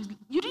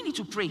didn't need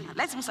to pray.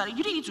 Let's be sorry.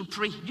 You didn't need to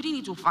pray. You didn't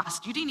need to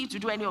fast. You didn't need to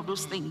do any of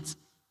those things.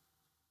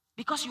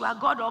 Because you are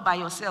God all by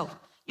yourself.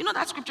 You know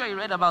that scripture you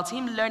read about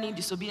him learning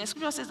disobedience?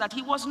 Scripture says that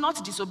he was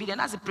not disobedient.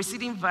 That's the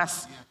preceding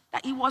verse.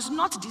 That he was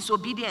not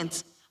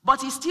disobedient,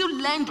 but he still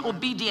learned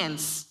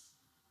obedience.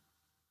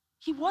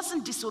 He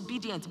wasn't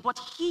disobedient, but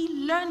he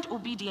learned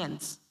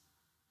obedience.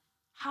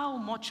 How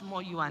much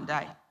more you and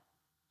I?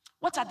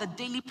 What are the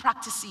daily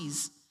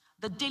practices,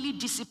 the daily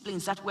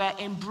disciplines that we're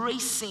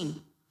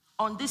embracing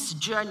on this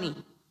journey?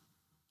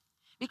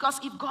 Because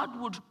if God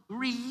would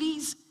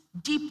release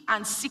deep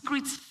and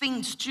secret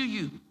things to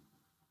you,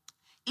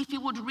 if he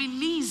would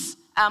release,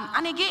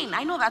 and again,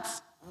 I know that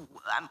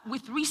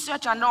with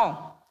research and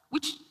all,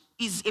 which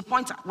is a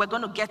point we're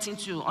going to get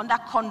into under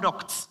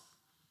conduct,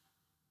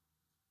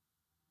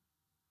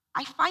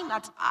 I find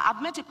that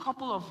I've met a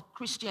couple of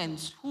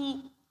Christians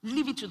who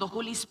leave it to the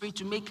Holy Spirit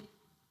to make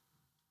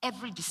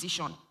every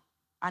decision.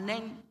 And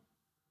then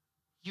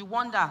you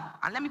wonder,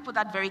 and let me put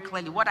that very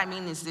clearly. What I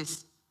mean is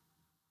this.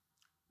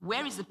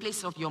 Where is the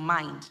place of your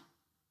mind?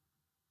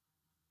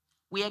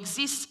 We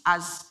exist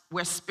as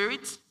we're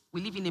spirit. We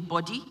live in a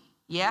body,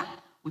 yeah?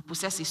 We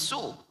possess a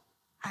soul.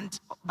 And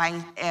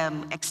by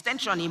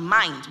extension, a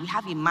mind. We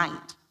have a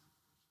mind.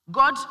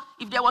 God,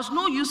 if there was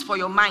no use for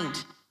your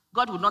mind,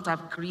 God would not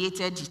have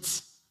created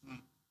it.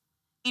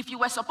 If you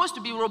were supposed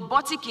to be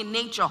robotic in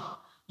nature,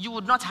 you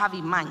would not have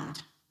a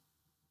mind.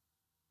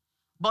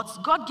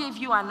 But God gave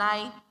you and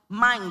I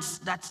minds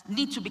that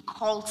need to be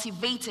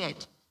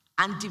cultivated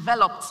and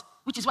developed,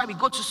 which is why we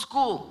go to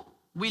school,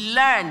 we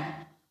learn,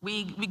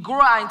 we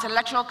grow our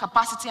intellectual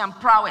capacity and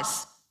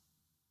prowess.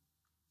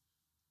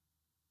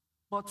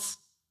 But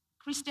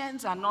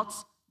Christians are not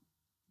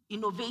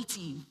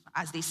innovative,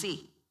 as they say.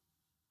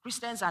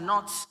 Christians are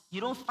not,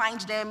 you don't find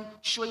them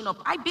showing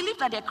up. I believe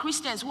that there are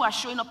Christians who are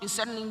showing up in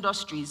certain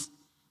industries.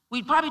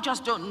 We probably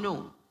just don't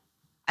know.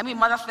 I mean,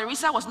 Mother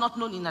Teresa was not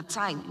known in a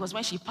time. It was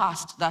when she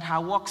passed that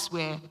her works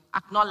were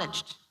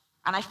acknowledged.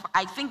 And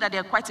I think that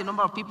there are quite a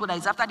number of people that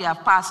is after they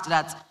have passed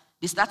that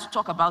they start to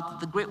talk about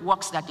the great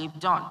works that they've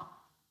done.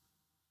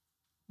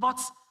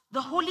 But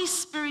the Holy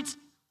Spirit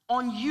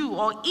on you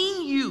or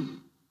in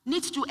you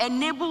needs to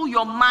enable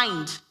your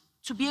mind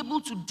to be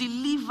able to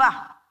deliver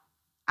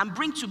and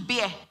bring to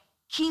bear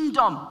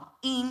kingdom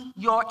in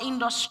your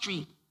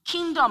industry,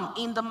 kingdom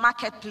in the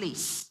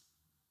marketplace.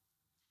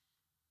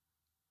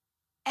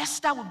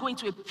 Esther would go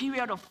into a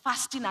period of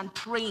fasting and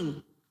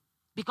praying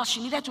because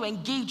she needed to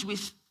engage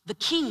with the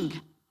king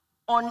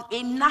on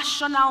a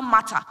national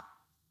matter.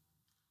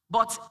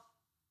 But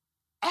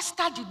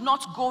Esther did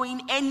not go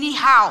in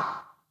anyhow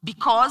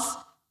because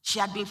she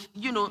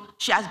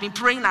has been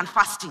praying and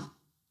fasting.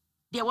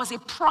 There was a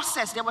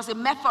process, there was a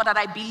method that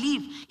I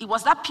believe it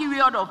was that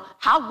period of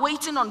her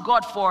waiting on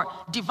God for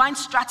divine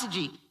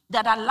strategy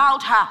that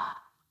allowed her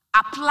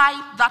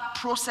apply that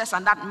process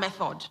and that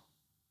method.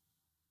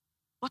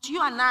 But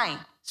you and I,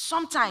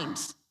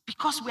 sometimes,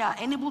 because we are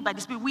enabled by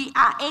the Spirit, we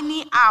are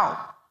anyhow.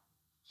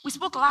 We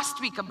spoke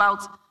last week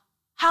about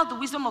how the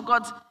wisdom of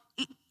God,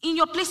 in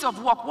your place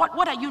of work,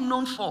 what are you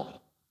known for?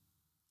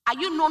 Are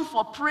you known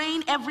for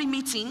praying every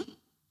meeting?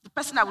 The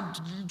person that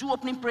would do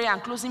opening prayer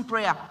and closing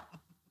prayer.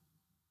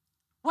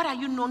 What are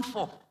you known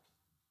for?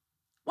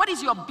 What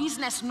is your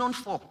business known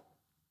for?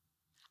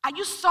 Are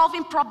you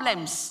solving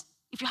problems?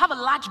 If you have a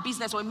large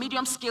business or a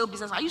medium-scale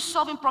business, are you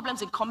solving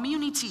problems in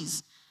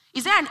communities?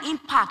 Is there an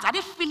impact? Are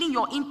they feeling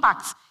your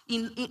impact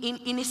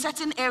in a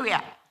certain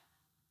area?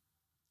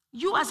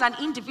 You as an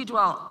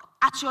individual,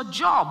 at your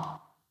job,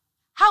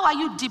 how are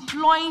you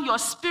deploying your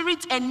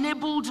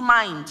spirit-enabled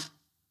mind?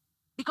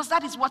 Because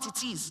that is what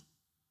it is.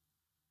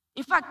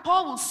 In fact,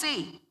 Paul will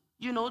say,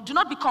 do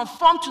not be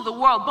conformed to the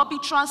world, but be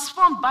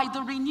transformed by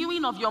the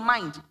renewing of your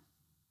mind.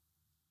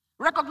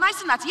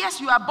 Recognizing that,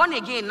 yes, you are born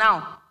again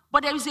now,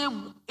 but there is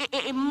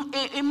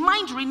a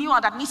mind renewal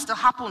that needs to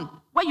happen,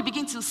 where you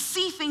begin to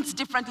see things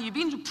differently, you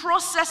begin to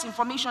process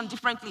information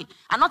differently,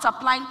 and not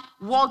applying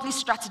worldly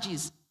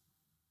strategies.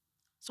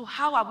 So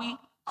how are we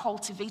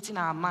cultivating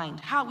our mind?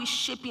 How are we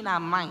shaping our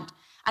mind?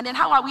 And then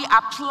how are we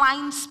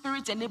applying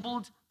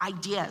spirit-enabled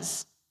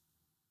ideas?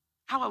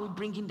 How are we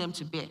bringing them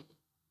to bear?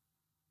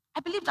 I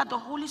believe that the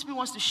Holy Spirit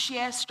wants to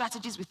share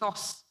strategies with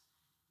us.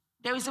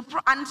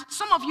 And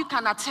some of you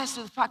can attest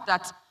to the fact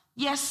that,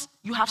 yes,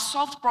 you have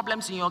solved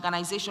problems in your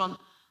organization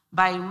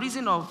by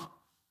reason of,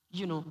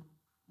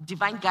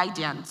 divine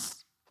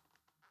guidance.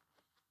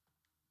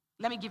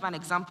 Let me give an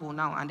example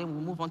now, and then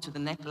we'll move on to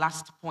the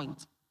last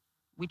point,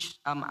 which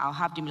I'll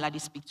have Dimilade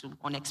speak to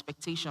on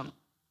expectation,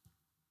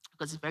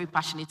 because he's very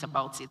passionate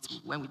about it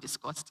when we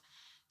discussed.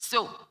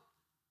 So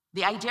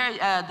the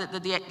idea,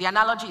 the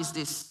analogy is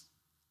this.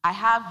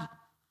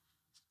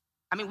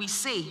 We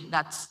say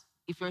that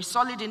if you're a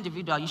solid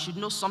individual, you should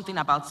know something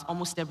about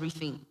almost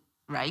everything,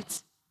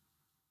 right?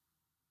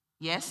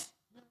 Yes?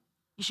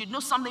 You should know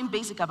something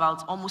basic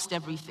about almost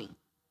everything.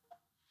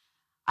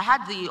 I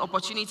had the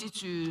opportunity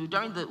to,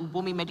 during the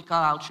Ubomi medical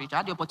outreach, I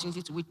had the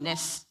opportunity to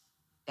witness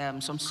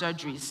some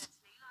surgeries.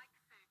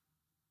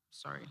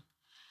 Sorry.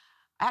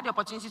 I had the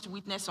opportunity to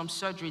witness some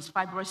surgeries,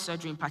 fibroid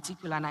surgery in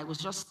particular, and I was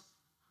just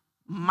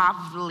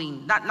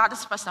marveling. Not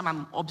this first time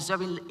I'm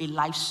observing a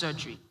live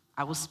surgery.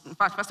 In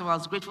fact, first of all, I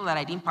was grateful that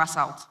I didn't pass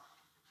out.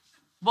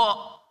 But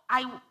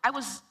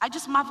I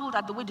just marveled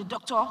at the way the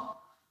doctor,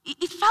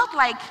 it felt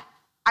like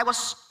I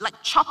was like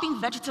chopping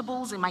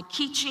vegetables in my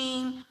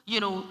kitchen,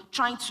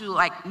 trying to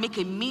like make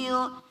a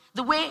meal.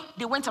 The way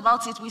they went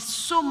about it with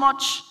so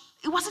much,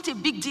 it wasn't a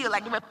big deal.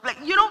 Like, they were like,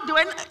 they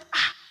went,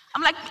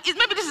 I'm like,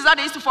 maybe this is how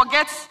they used to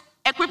forget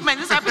equipment.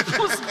 This is how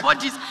people's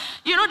bodies,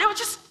 they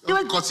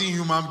were cutting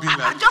human being.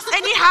 Just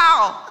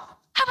anyhow.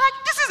 I'm like,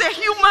 this is a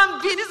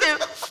human being. This is a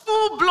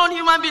full-blown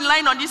human being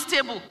lying on this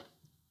table.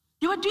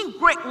 They were doing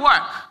great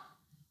work.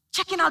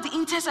 Checking out the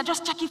intestine, and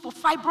just checking for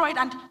fibroid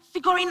and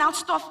figuring out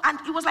stuff. And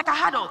it was like I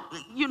had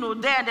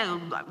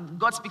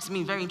God speaks to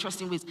me in very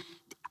interesting ways.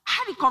 I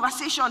had a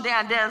conversation there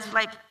and there. It's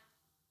like,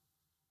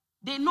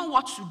 they know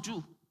what to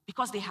do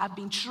because they have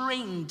been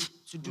trained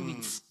to do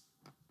it.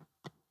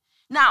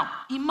 Now,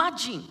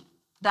 imagine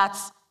that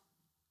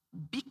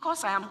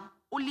because I am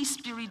Holy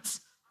Spirit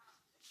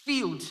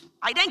filled,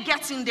 I then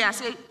get in there and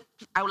say,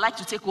 I would like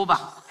to take over.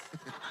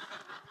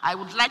 I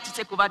would like to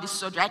take over this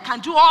surgery. I can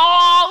do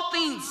all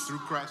things through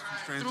Christ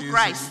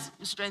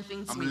who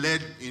strengthens me. I'm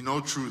led in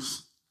all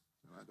truth.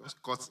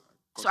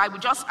 So I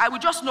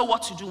would just know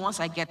what to do once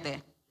I get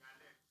there.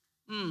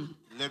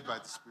 Led by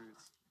the Spirit.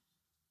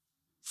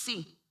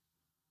 See,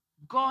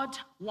 God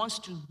wants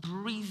to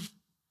breathe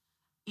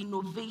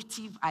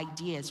innovative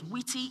ideas,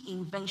 witty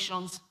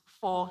inventions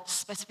for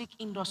specific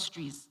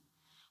industries.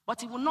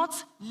 But he will not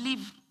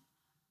leave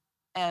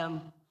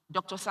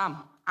Dr. Sam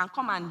and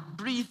come and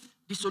breathe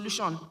the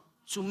solution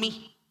to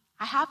me.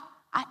 I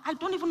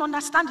don't even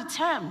understand the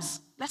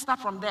terms. Let's start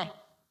from there.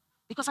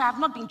 Because I have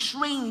not been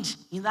trained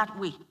in that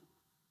way.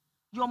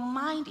 Your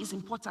mind is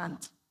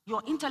important.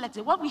 Your intellect,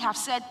 what we have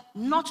said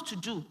not to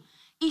do,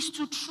 is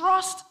to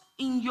trust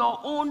in your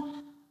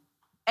own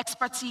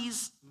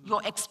expertise,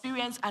 your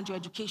experience, and your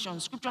education.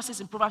 Scripture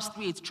says in Proverbs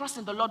 3:8, trust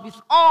in the Lord with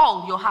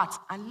all your heart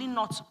and lean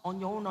not on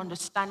your own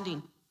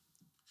understanding.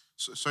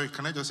 So, sorry,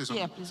 can I just say something?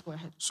 Yeah, please go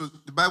ahead. So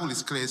the Bible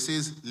is clear. It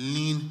says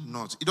lean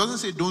not. It doesn't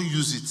say don't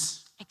use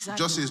it. Exactly. It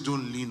just says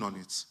don't lean on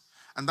it.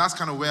 And that's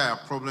kind of where our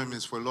problem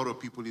is for a lot of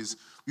people is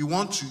we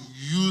want to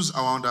use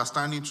our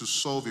understanding to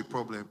solve a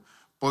problem.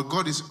 But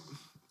God is,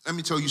 let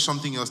me tell you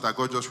something else that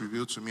God just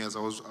revealed to me as I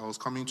was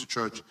coming to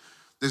church.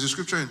 There's a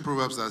scripture in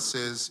Proverbs that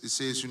says,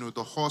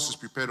 the horse is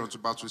prepared unto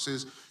battle. It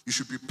says, you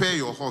should prepare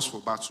your horse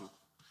for battle.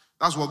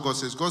 That's what God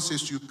says. God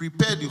says to you,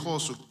 prepare the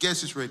horse, so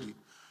get it ready.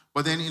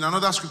 But then in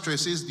another scripture, it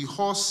says the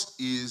horse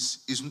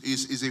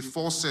is a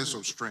false sense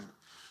of strength.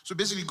 So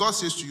basically, God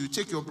says to you,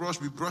 take your brush,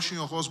 be brushing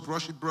your horse,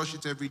 brush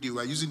it every day.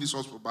 We're using this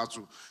horse for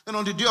battle. Then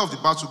on the day of the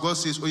battle, God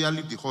says, oh yeah,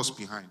 leave the horse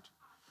behind.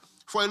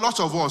 For a lot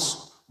of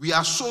us, we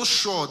are so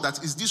sure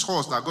that it's this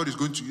horse that God is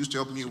going to use to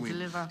help me win.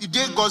 Deliver. The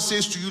day God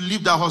says to you,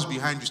 leave that horse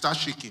behind, you start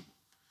shaking.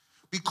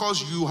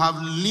 Because you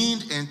have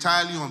leaned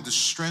entirely on the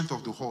strength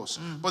of the horse.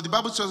 But the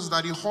Bible tells us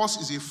that a horse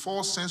is a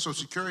false sense of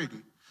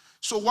security.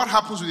 So what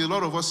happens with a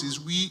lot of us is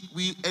we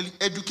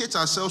educate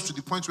ourselves to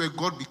the point where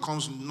God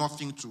becomes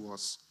nothing to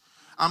us.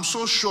 I'm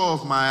so sure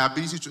of my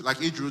ability to,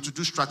 like Adriel, to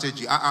do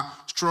strategy.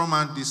 Strong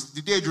man this.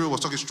 The day Adriel was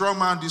talking, strong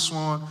man this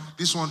one,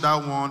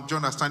 that one. Do you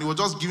understand? He was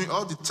just giving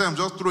all the terms,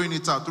 just throwing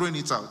it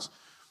out.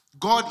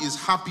 God is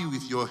happy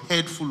with your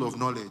head full of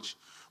knowledge.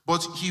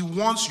 But he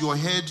wants your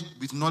head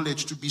with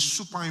knowledge to be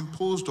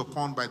superimposed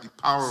upon by the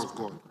power of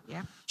God.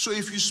 Yeah. So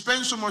if you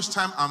spend so much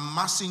time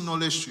amassing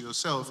knowledge to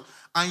yourself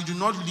and you do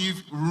not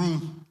leave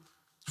room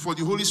for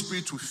the Holy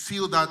Spirit to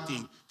feel that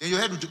thing, then you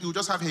will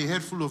just have a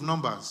head full of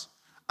numbers.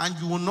 And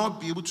you will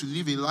not be able to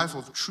live a life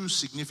of true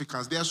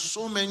significance. There are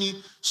so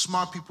many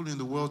smart people in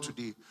the world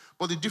today.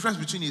 But the difference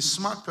between a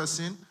smart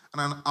person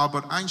and an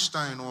Albert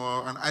Einstein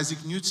or an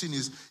Isaac Newton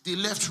is they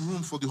left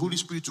room for the Holy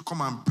Spirit to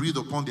come and breathe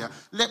upon their...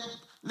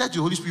 Let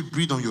the Holy Spirit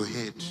breathe on your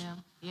head.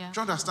 Yeah.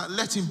 Do you understand?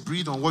 Let him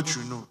breathe on what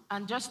you know.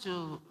 And just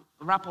to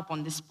wrap up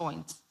on this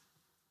point,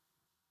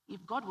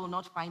 if God will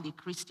not find a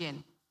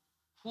Christian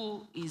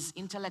who is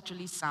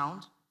intellectually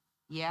sound,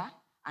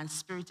 and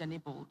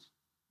spirit-enabled,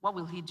 what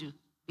will he do?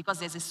 Because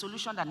there's a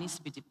solution that needs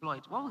to be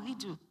deployed. What will he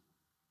do?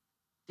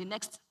 The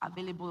next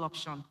available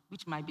option,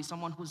 which might be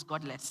someone who's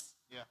godless.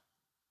 Yeah.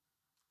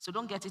 So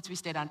don't get it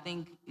twisted and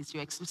think it's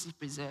your exclusive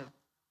preserve.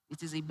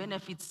 It is a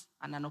benefit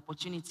and an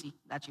opportunity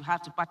that you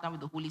have to partner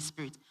with the Holy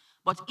Spirit.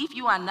 But if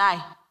you and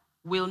I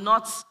will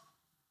not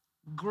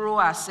grow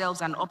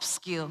ourselves and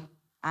upskill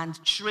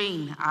and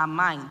train our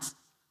minds,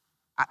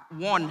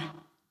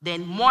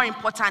 then more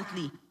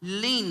importantly,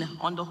 lean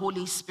on the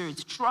Holy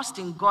Spirit, trust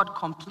in God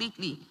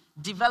completely,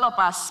 develop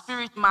our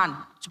spirit man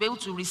to be able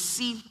to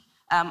receive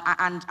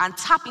and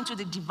tap into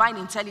the divine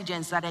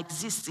intelligence that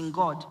exists in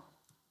God,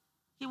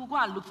 he will go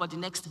and look for the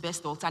next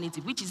best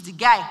alternative, which is the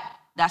guy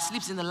that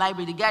sleeps in the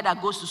library, the guy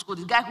that goes to school,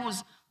 the guy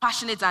who's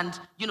passionate and,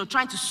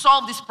 trying to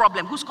solve this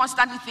problem, who's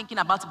constantly thinking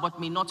about it but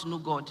may not know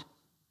God.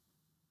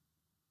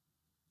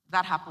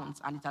 That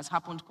happens, and it has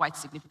happened quite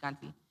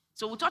significantly.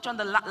 So we'll touch on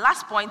the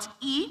last point.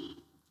 E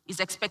is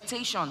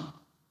expectation,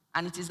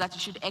 and it is that you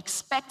should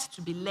expect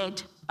to be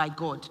led by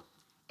God.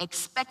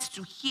 Expect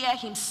to hear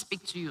him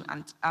speak to you,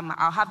 and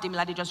I'll have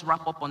Demilade just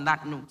wrap up on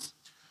that note.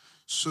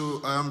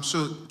 So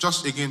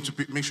just again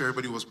to make sure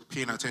everybody was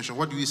paying attention,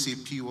 what do we say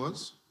P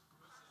was?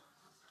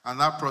 And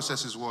that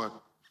process is what?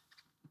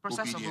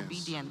 Process of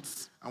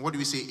obedience. And what do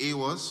we say A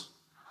was?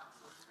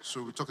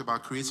 So we talked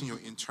about creating your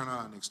internal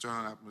and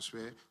external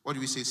atmosphere. What do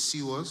we say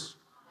C was?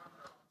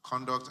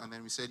 Conduct. And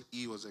then we said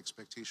E was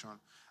expectation.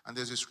 And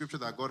there's a scripture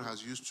that God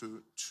has used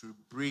to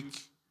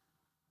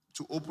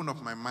open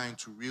up my mind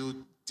to real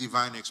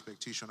divine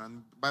expectation.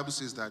 And the Bible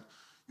says that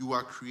you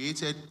are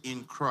created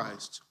in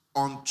Christ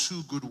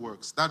unto good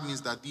works. That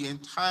means that the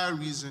entire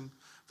reason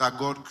that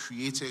God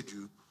created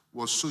you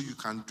was so you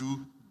can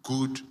do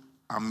good,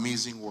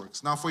 amazing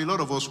works. Now, for a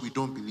lot of us, we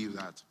don't believe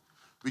that.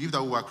 We believe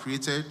that we were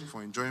created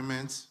for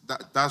enjoyment.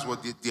 That's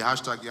what the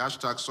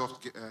hashtag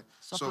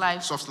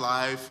soft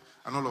life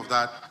and all of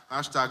that.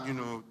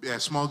 Hashtag,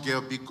 small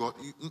girl, big God.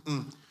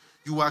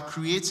 You were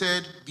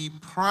created, the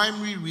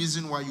primary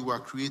reason why you were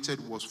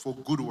created was for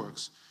good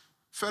works.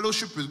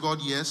 Fellowship with God,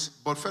 yes,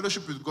 but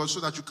fellowship with God so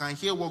that you can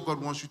hear what God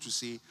wants you to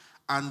say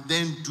and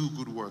then do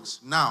good works.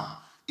 Now,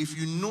 if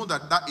you know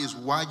that that is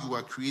why you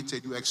are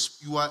created,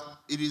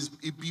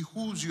 it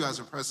behooves you as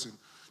a person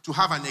to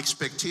have an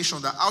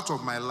expectation that out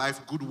of my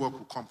life, good work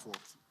will come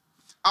forth.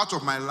 Out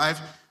of my life,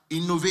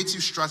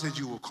 innovative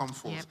strategy will come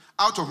forth. Yep.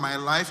 Out of my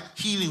life,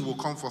 healing will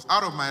come forth.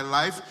 Out of my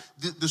life,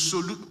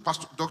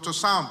 Pastor Dr.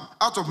 Sam,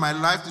 out of my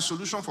life, the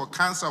solution for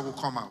cancer will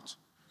come out.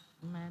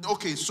 Amen.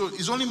 Okay, so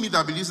it's only me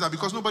that believes that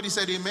because nobody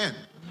said amen.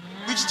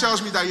 Which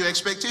tells me that your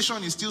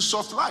expectation is still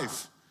soft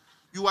life.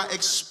 You are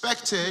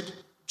expected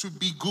to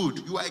be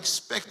good. You are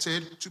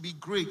expected to be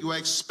great. You are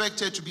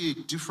expected to be a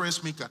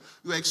difference maker.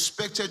 You are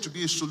expected to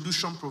be a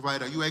solution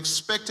provider. You are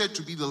expected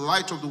to be the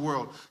light of the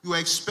world. You are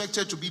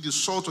expected to be the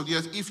salt of the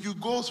earth. If you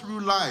go through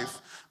life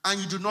and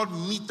you do not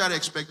meet that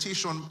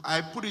expectation,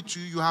 I put it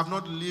to you, you have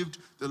not lived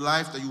the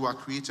life that you are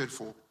created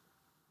for.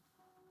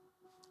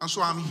 And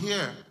so I'm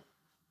here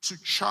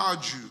to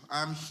charge you.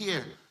 I'm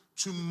here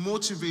to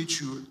motivate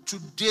you.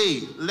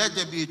 Today, let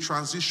there be a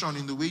transition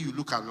in the way you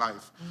look at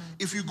life.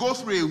 If you go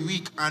through a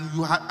week and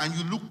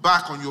you look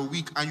back on your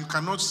week and you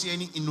cannot see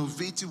any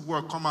innovative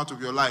work come out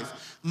of your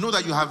life, know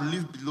that you have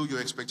lived below your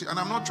expectation. And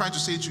I'm not trying to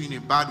say it to you in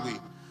a bad way,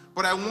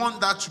 but I want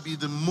that to be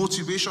the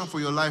motivation for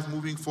your life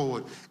moving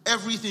forward.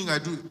 Everything I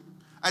do,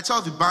 I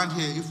tell the band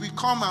here, if we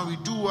come and we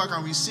do work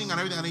and we sing and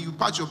everything, and then you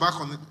pat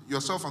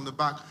yourself on the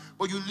back,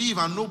 but you leave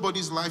and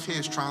nobody's life here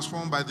is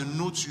transformed by the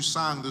notes you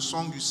sang, the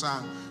song you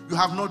sang, you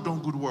have not done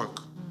good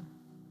work.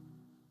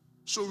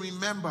 So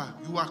remember,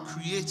 you are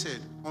created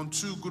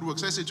unto good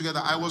works. Let's say together,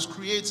 I was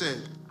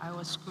created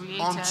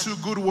unto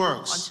good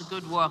works. Unto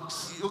good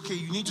works. Okay,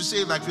 you need to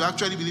say it like you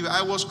actually believe it.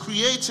 I was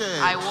created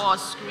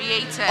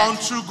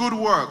unto good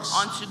works.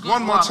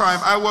 One more time.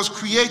 I was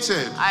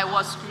created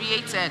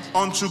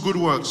unto good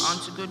works.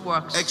 Unto good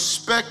works.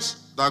 Expect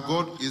that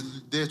God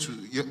is there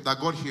that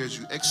God hears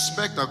you.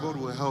 Expect that God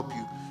will help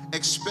you.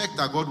 Expect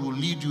that God will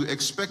lead you.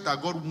 Expect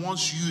that God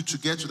wants you to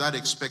get to that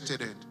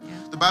expected end. Yeah.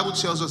 The Bible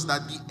tells us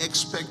that the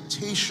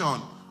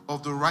expectation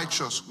of the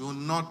righteous will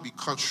not be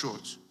cut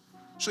short.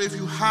 So if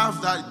you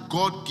have that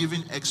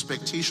God-given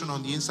expectation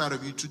on the inside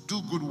of you to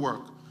do good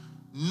work,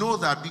 know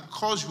that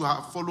because you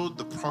have followed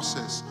the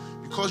process,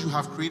 because you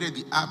have created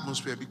the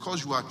atmosphere,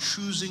 because you are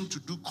choosing to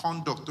do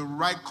conduct, the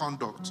right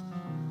conduct,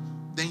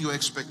 then your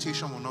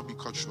expectation will not be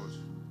cut short.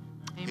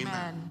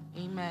 Amen.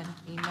 Amen.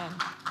 Amen.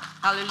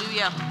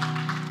 Hallelujah.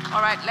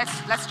 All right,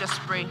 let's just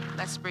pray.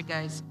 Let's pray,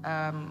 guys.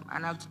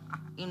 And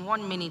in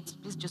 1 minute,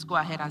 please just go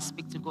ahead and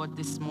speak to God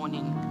this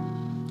morning.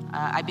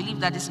 I believe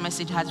that this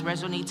message has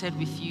resonated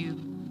with you,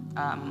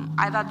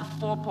 either the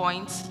 4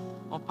 points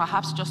or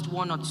perhaps just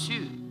 1 or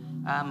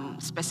 2,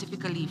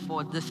 specifically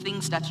for the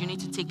things that you need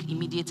to take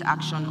immediate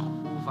action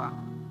over.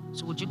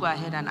 So would you go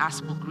ahead and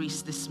ask for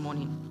grace this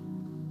morning?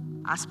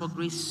 Ask for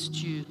grace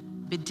to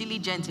be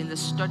diligent in the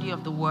study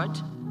of the word.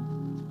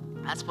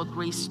 Ask for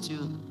grace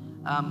to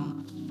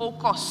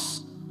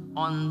focus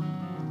on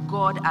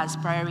God as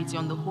priority,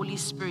 on the Holy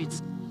Spirit,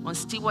 on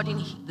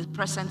stewarding the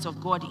presence of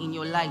God in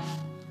your life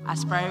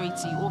as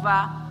priority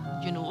over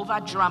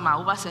drama,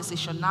 over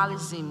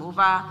sensationalism,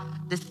 over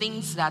the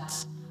things that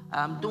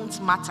don't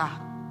matter.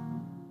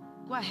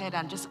 Go ahead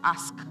and just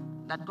ask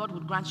that God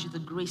would grant you the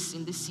grace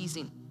in this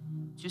season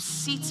to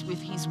sit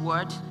with his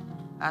word.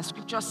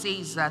 Scripture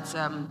says that,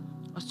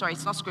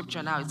 it's not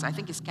scripture now, I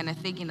think it's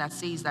Kenneth Hagin that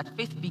says that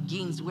faith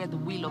begins where the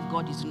will of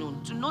God is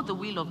known. To know the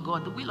will of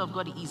God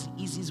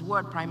is his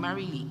word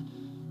primarily,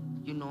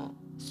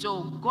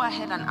 So go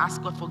ahead and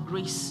ask God for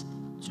grace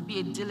to be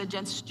a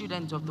diligent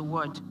student of the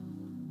word.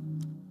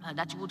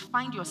 that you would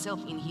find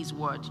yourself in his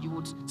word. You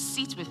would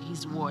sit with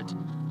his word.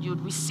 You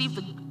would receive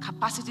the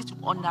capacity to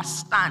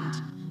understand.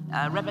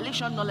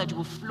 Revelation knowledge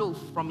will flow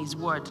from his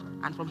word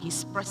and from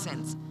his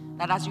presence.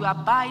 That as you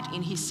abide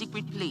in his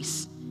secret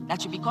place,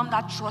 that you become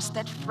that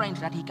trusted friend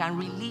that he can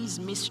release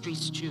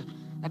mysteries to,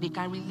 that he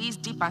can release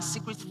deep and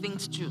secret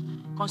things to,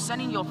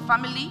 concerning your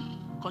family,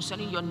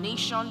 concerning your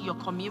nation, your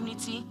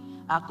community,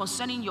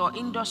 concerning your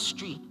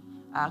industry,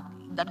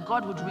 that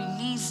God would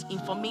release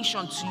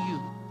information to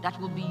you that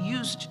will be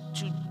used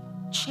to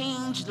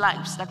change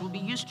lives, that will be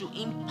used to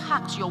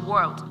impact your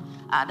world,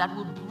 that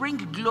will bring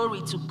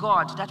glory to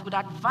God, that would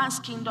advance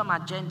kingdom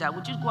agenda.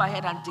 Would you go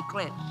ahead and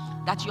declare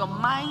that your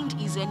mind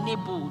is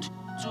enabled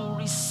to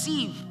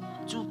receive,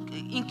 to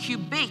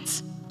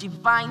incubate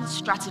divine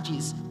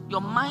strategies? Your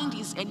mind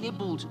is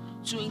enabled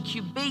to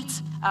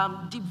incubate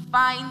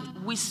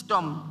divine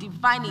wisdom,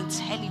 divine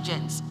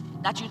intelligence,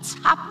 that you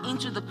tap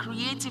into the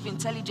creative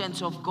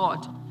intelligence of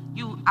God.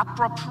 You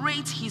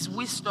appropriate his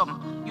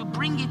wisdom. You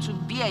bring it to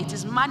bear. It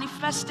is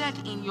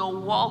manifested in your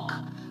walk.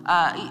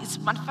 It's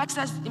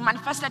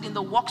manifested in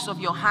the works of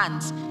your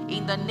hands,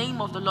 in the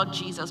name of the Lord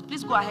Jesus.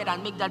 Please go ahead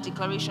and make that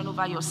declaration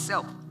over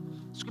yourself.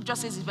 Scripture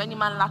says, if any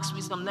man lacks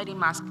wisdom, let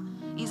him ask.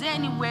 Is there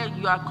anywhere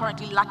you are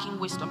currently lacking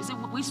wisdom? Is it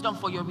wisdom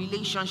for your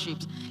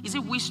relationships? Is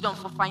it wisdom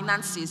for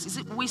finances? Is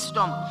it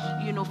wisdom,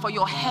 for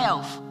your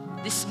health?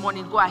 This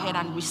morning, go ahead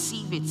and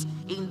receive it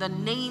in the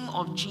name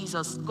of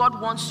Jesus.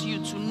 God wants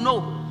you to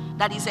know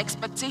that his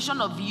expectation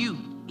of you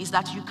is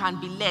that you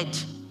can be led.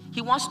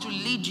 He wants to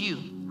lead you.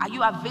 Are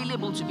you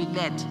available to be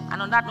led?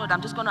 And on that note,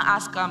 I'm just going to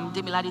ask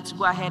Demilade to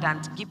go ahead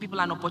and give people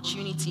an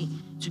opportunity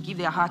to give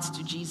their hearts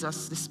to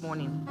Jesus this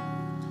morning.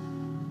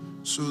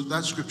 So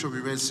that scripture we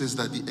read says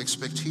that the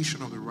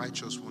expectation of the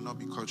righteous will not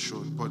be cut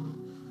short, but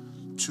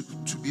to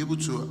be able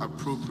to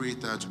appropriate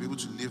that, to be able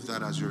to live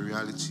that as your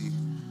reality,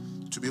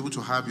 to be able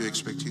to have your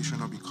expectation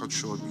not be cut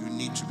short, you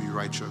need to be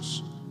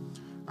righteous.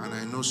 And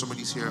I know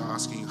somebody's here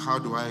asking, how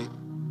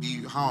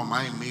am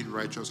I made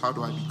righteous? How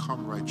do I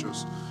become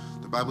righteous?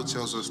 The Bible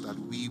tells us that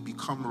we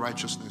become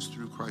righteousness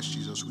through Christ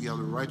Jesus. We are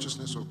the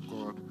righteousness of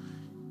God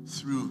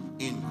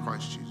in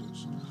Christ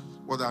Jesus.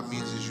 What that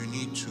means is you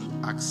need to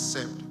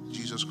accept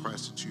Jesus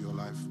Christ into your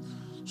life.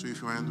 So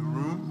if you're in the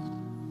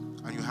room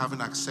and you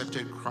haven't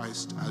accepted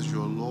Christ as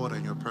your Lord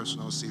and your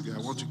personal Savior,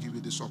 I want to give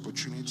you this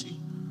opportunity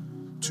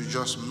to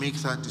just make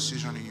that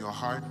decision in your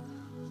heart.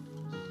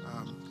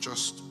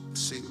 Just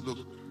say, look,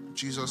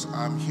 Jesus,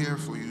 I'm here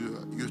for you.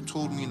 You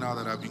told me now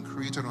that I've been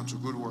created unto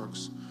good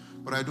works,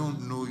 but I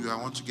don't know you. I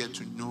want to get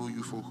to know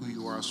you for who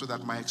you are so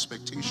that my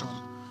expectation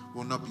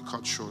will not be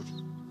cut short.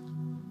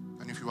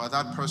 And if you are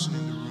that person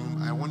in the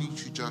room, I want you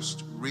to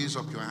just raise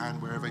up your hand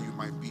wherever you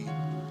might be.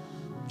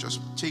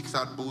 Just take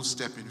that bold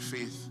step in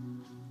faith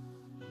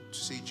to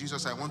say,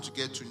 Jesus, I want to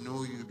get to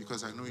know you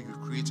because I know you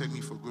created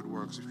me for good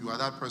works. If you are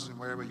that person,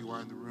 wherever you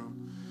are in the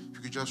room, if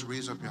you could just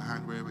raise up your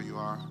hand wherever you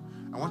are.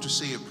 I want to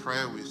say a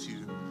prayer with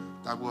you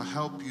that will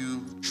help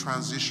you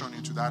transition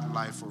into that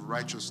life of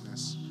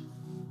righteousness,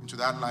 into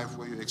that life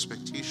where your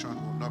expectation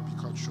will not be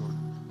cut short.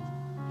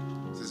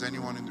 If there's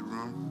anyone in the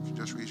room, you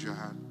just raise your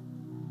hand.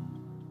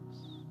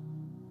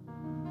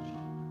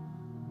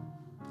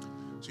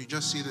 So you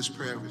just say this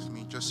prayer with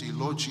me. Just say,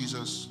 Lord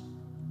Jesus,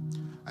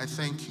 I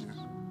thank you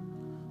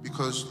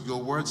because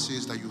your word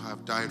says that you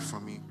have died for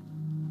me.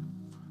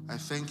 I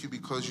thank you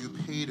because you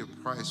paid a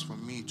price for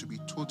me to be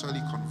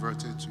totally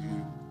converted to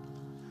you.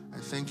 I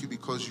thank you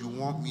because you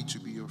want me to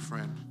be your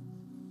friend.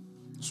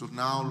 So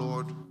now,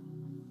 Lord,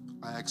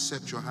 I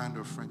accept your hand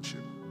of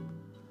friendship.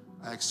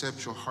 I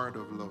accept your heart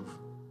of love.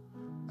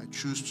 I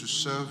choose to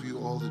serve you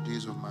all the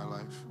days of my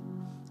life.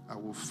 I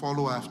will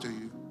follow after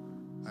you.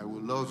 I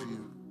will love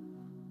you.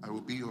 I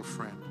will be your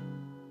friend.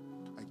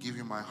 I give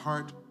you my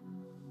heart.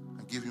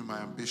 I give you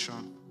my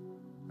ambition.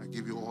 I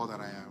give you all that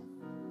I am.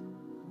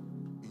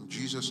 In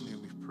Jesus'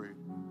 name we pray.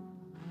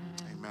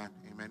 Amen.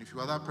 Amen. If you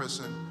are that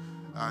person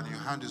and your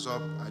hand is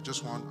up, I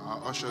just want our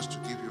ushers to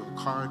give you a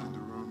card in the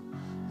room.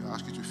 They'll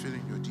ask you to fill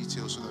in your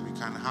details so that we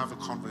can have a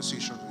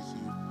conversation with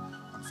you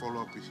and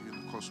follow up with you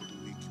in the course of the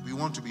week. We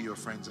want to be your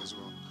friends as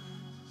well.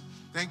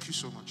 Thank you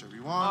so much,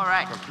 everyone. All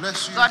right. God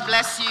bless you. God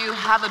bless you.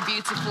 Have a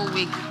beautiful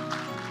week.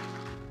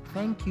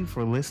 Thank you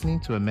for listening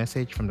to a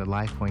message from the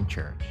LifePoint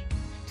Church.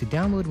 To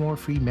download more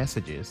free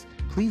messages,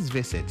 please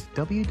visit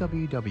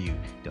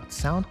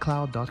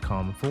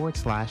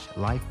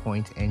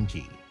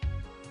www.soundcloud.com/LifePointNG.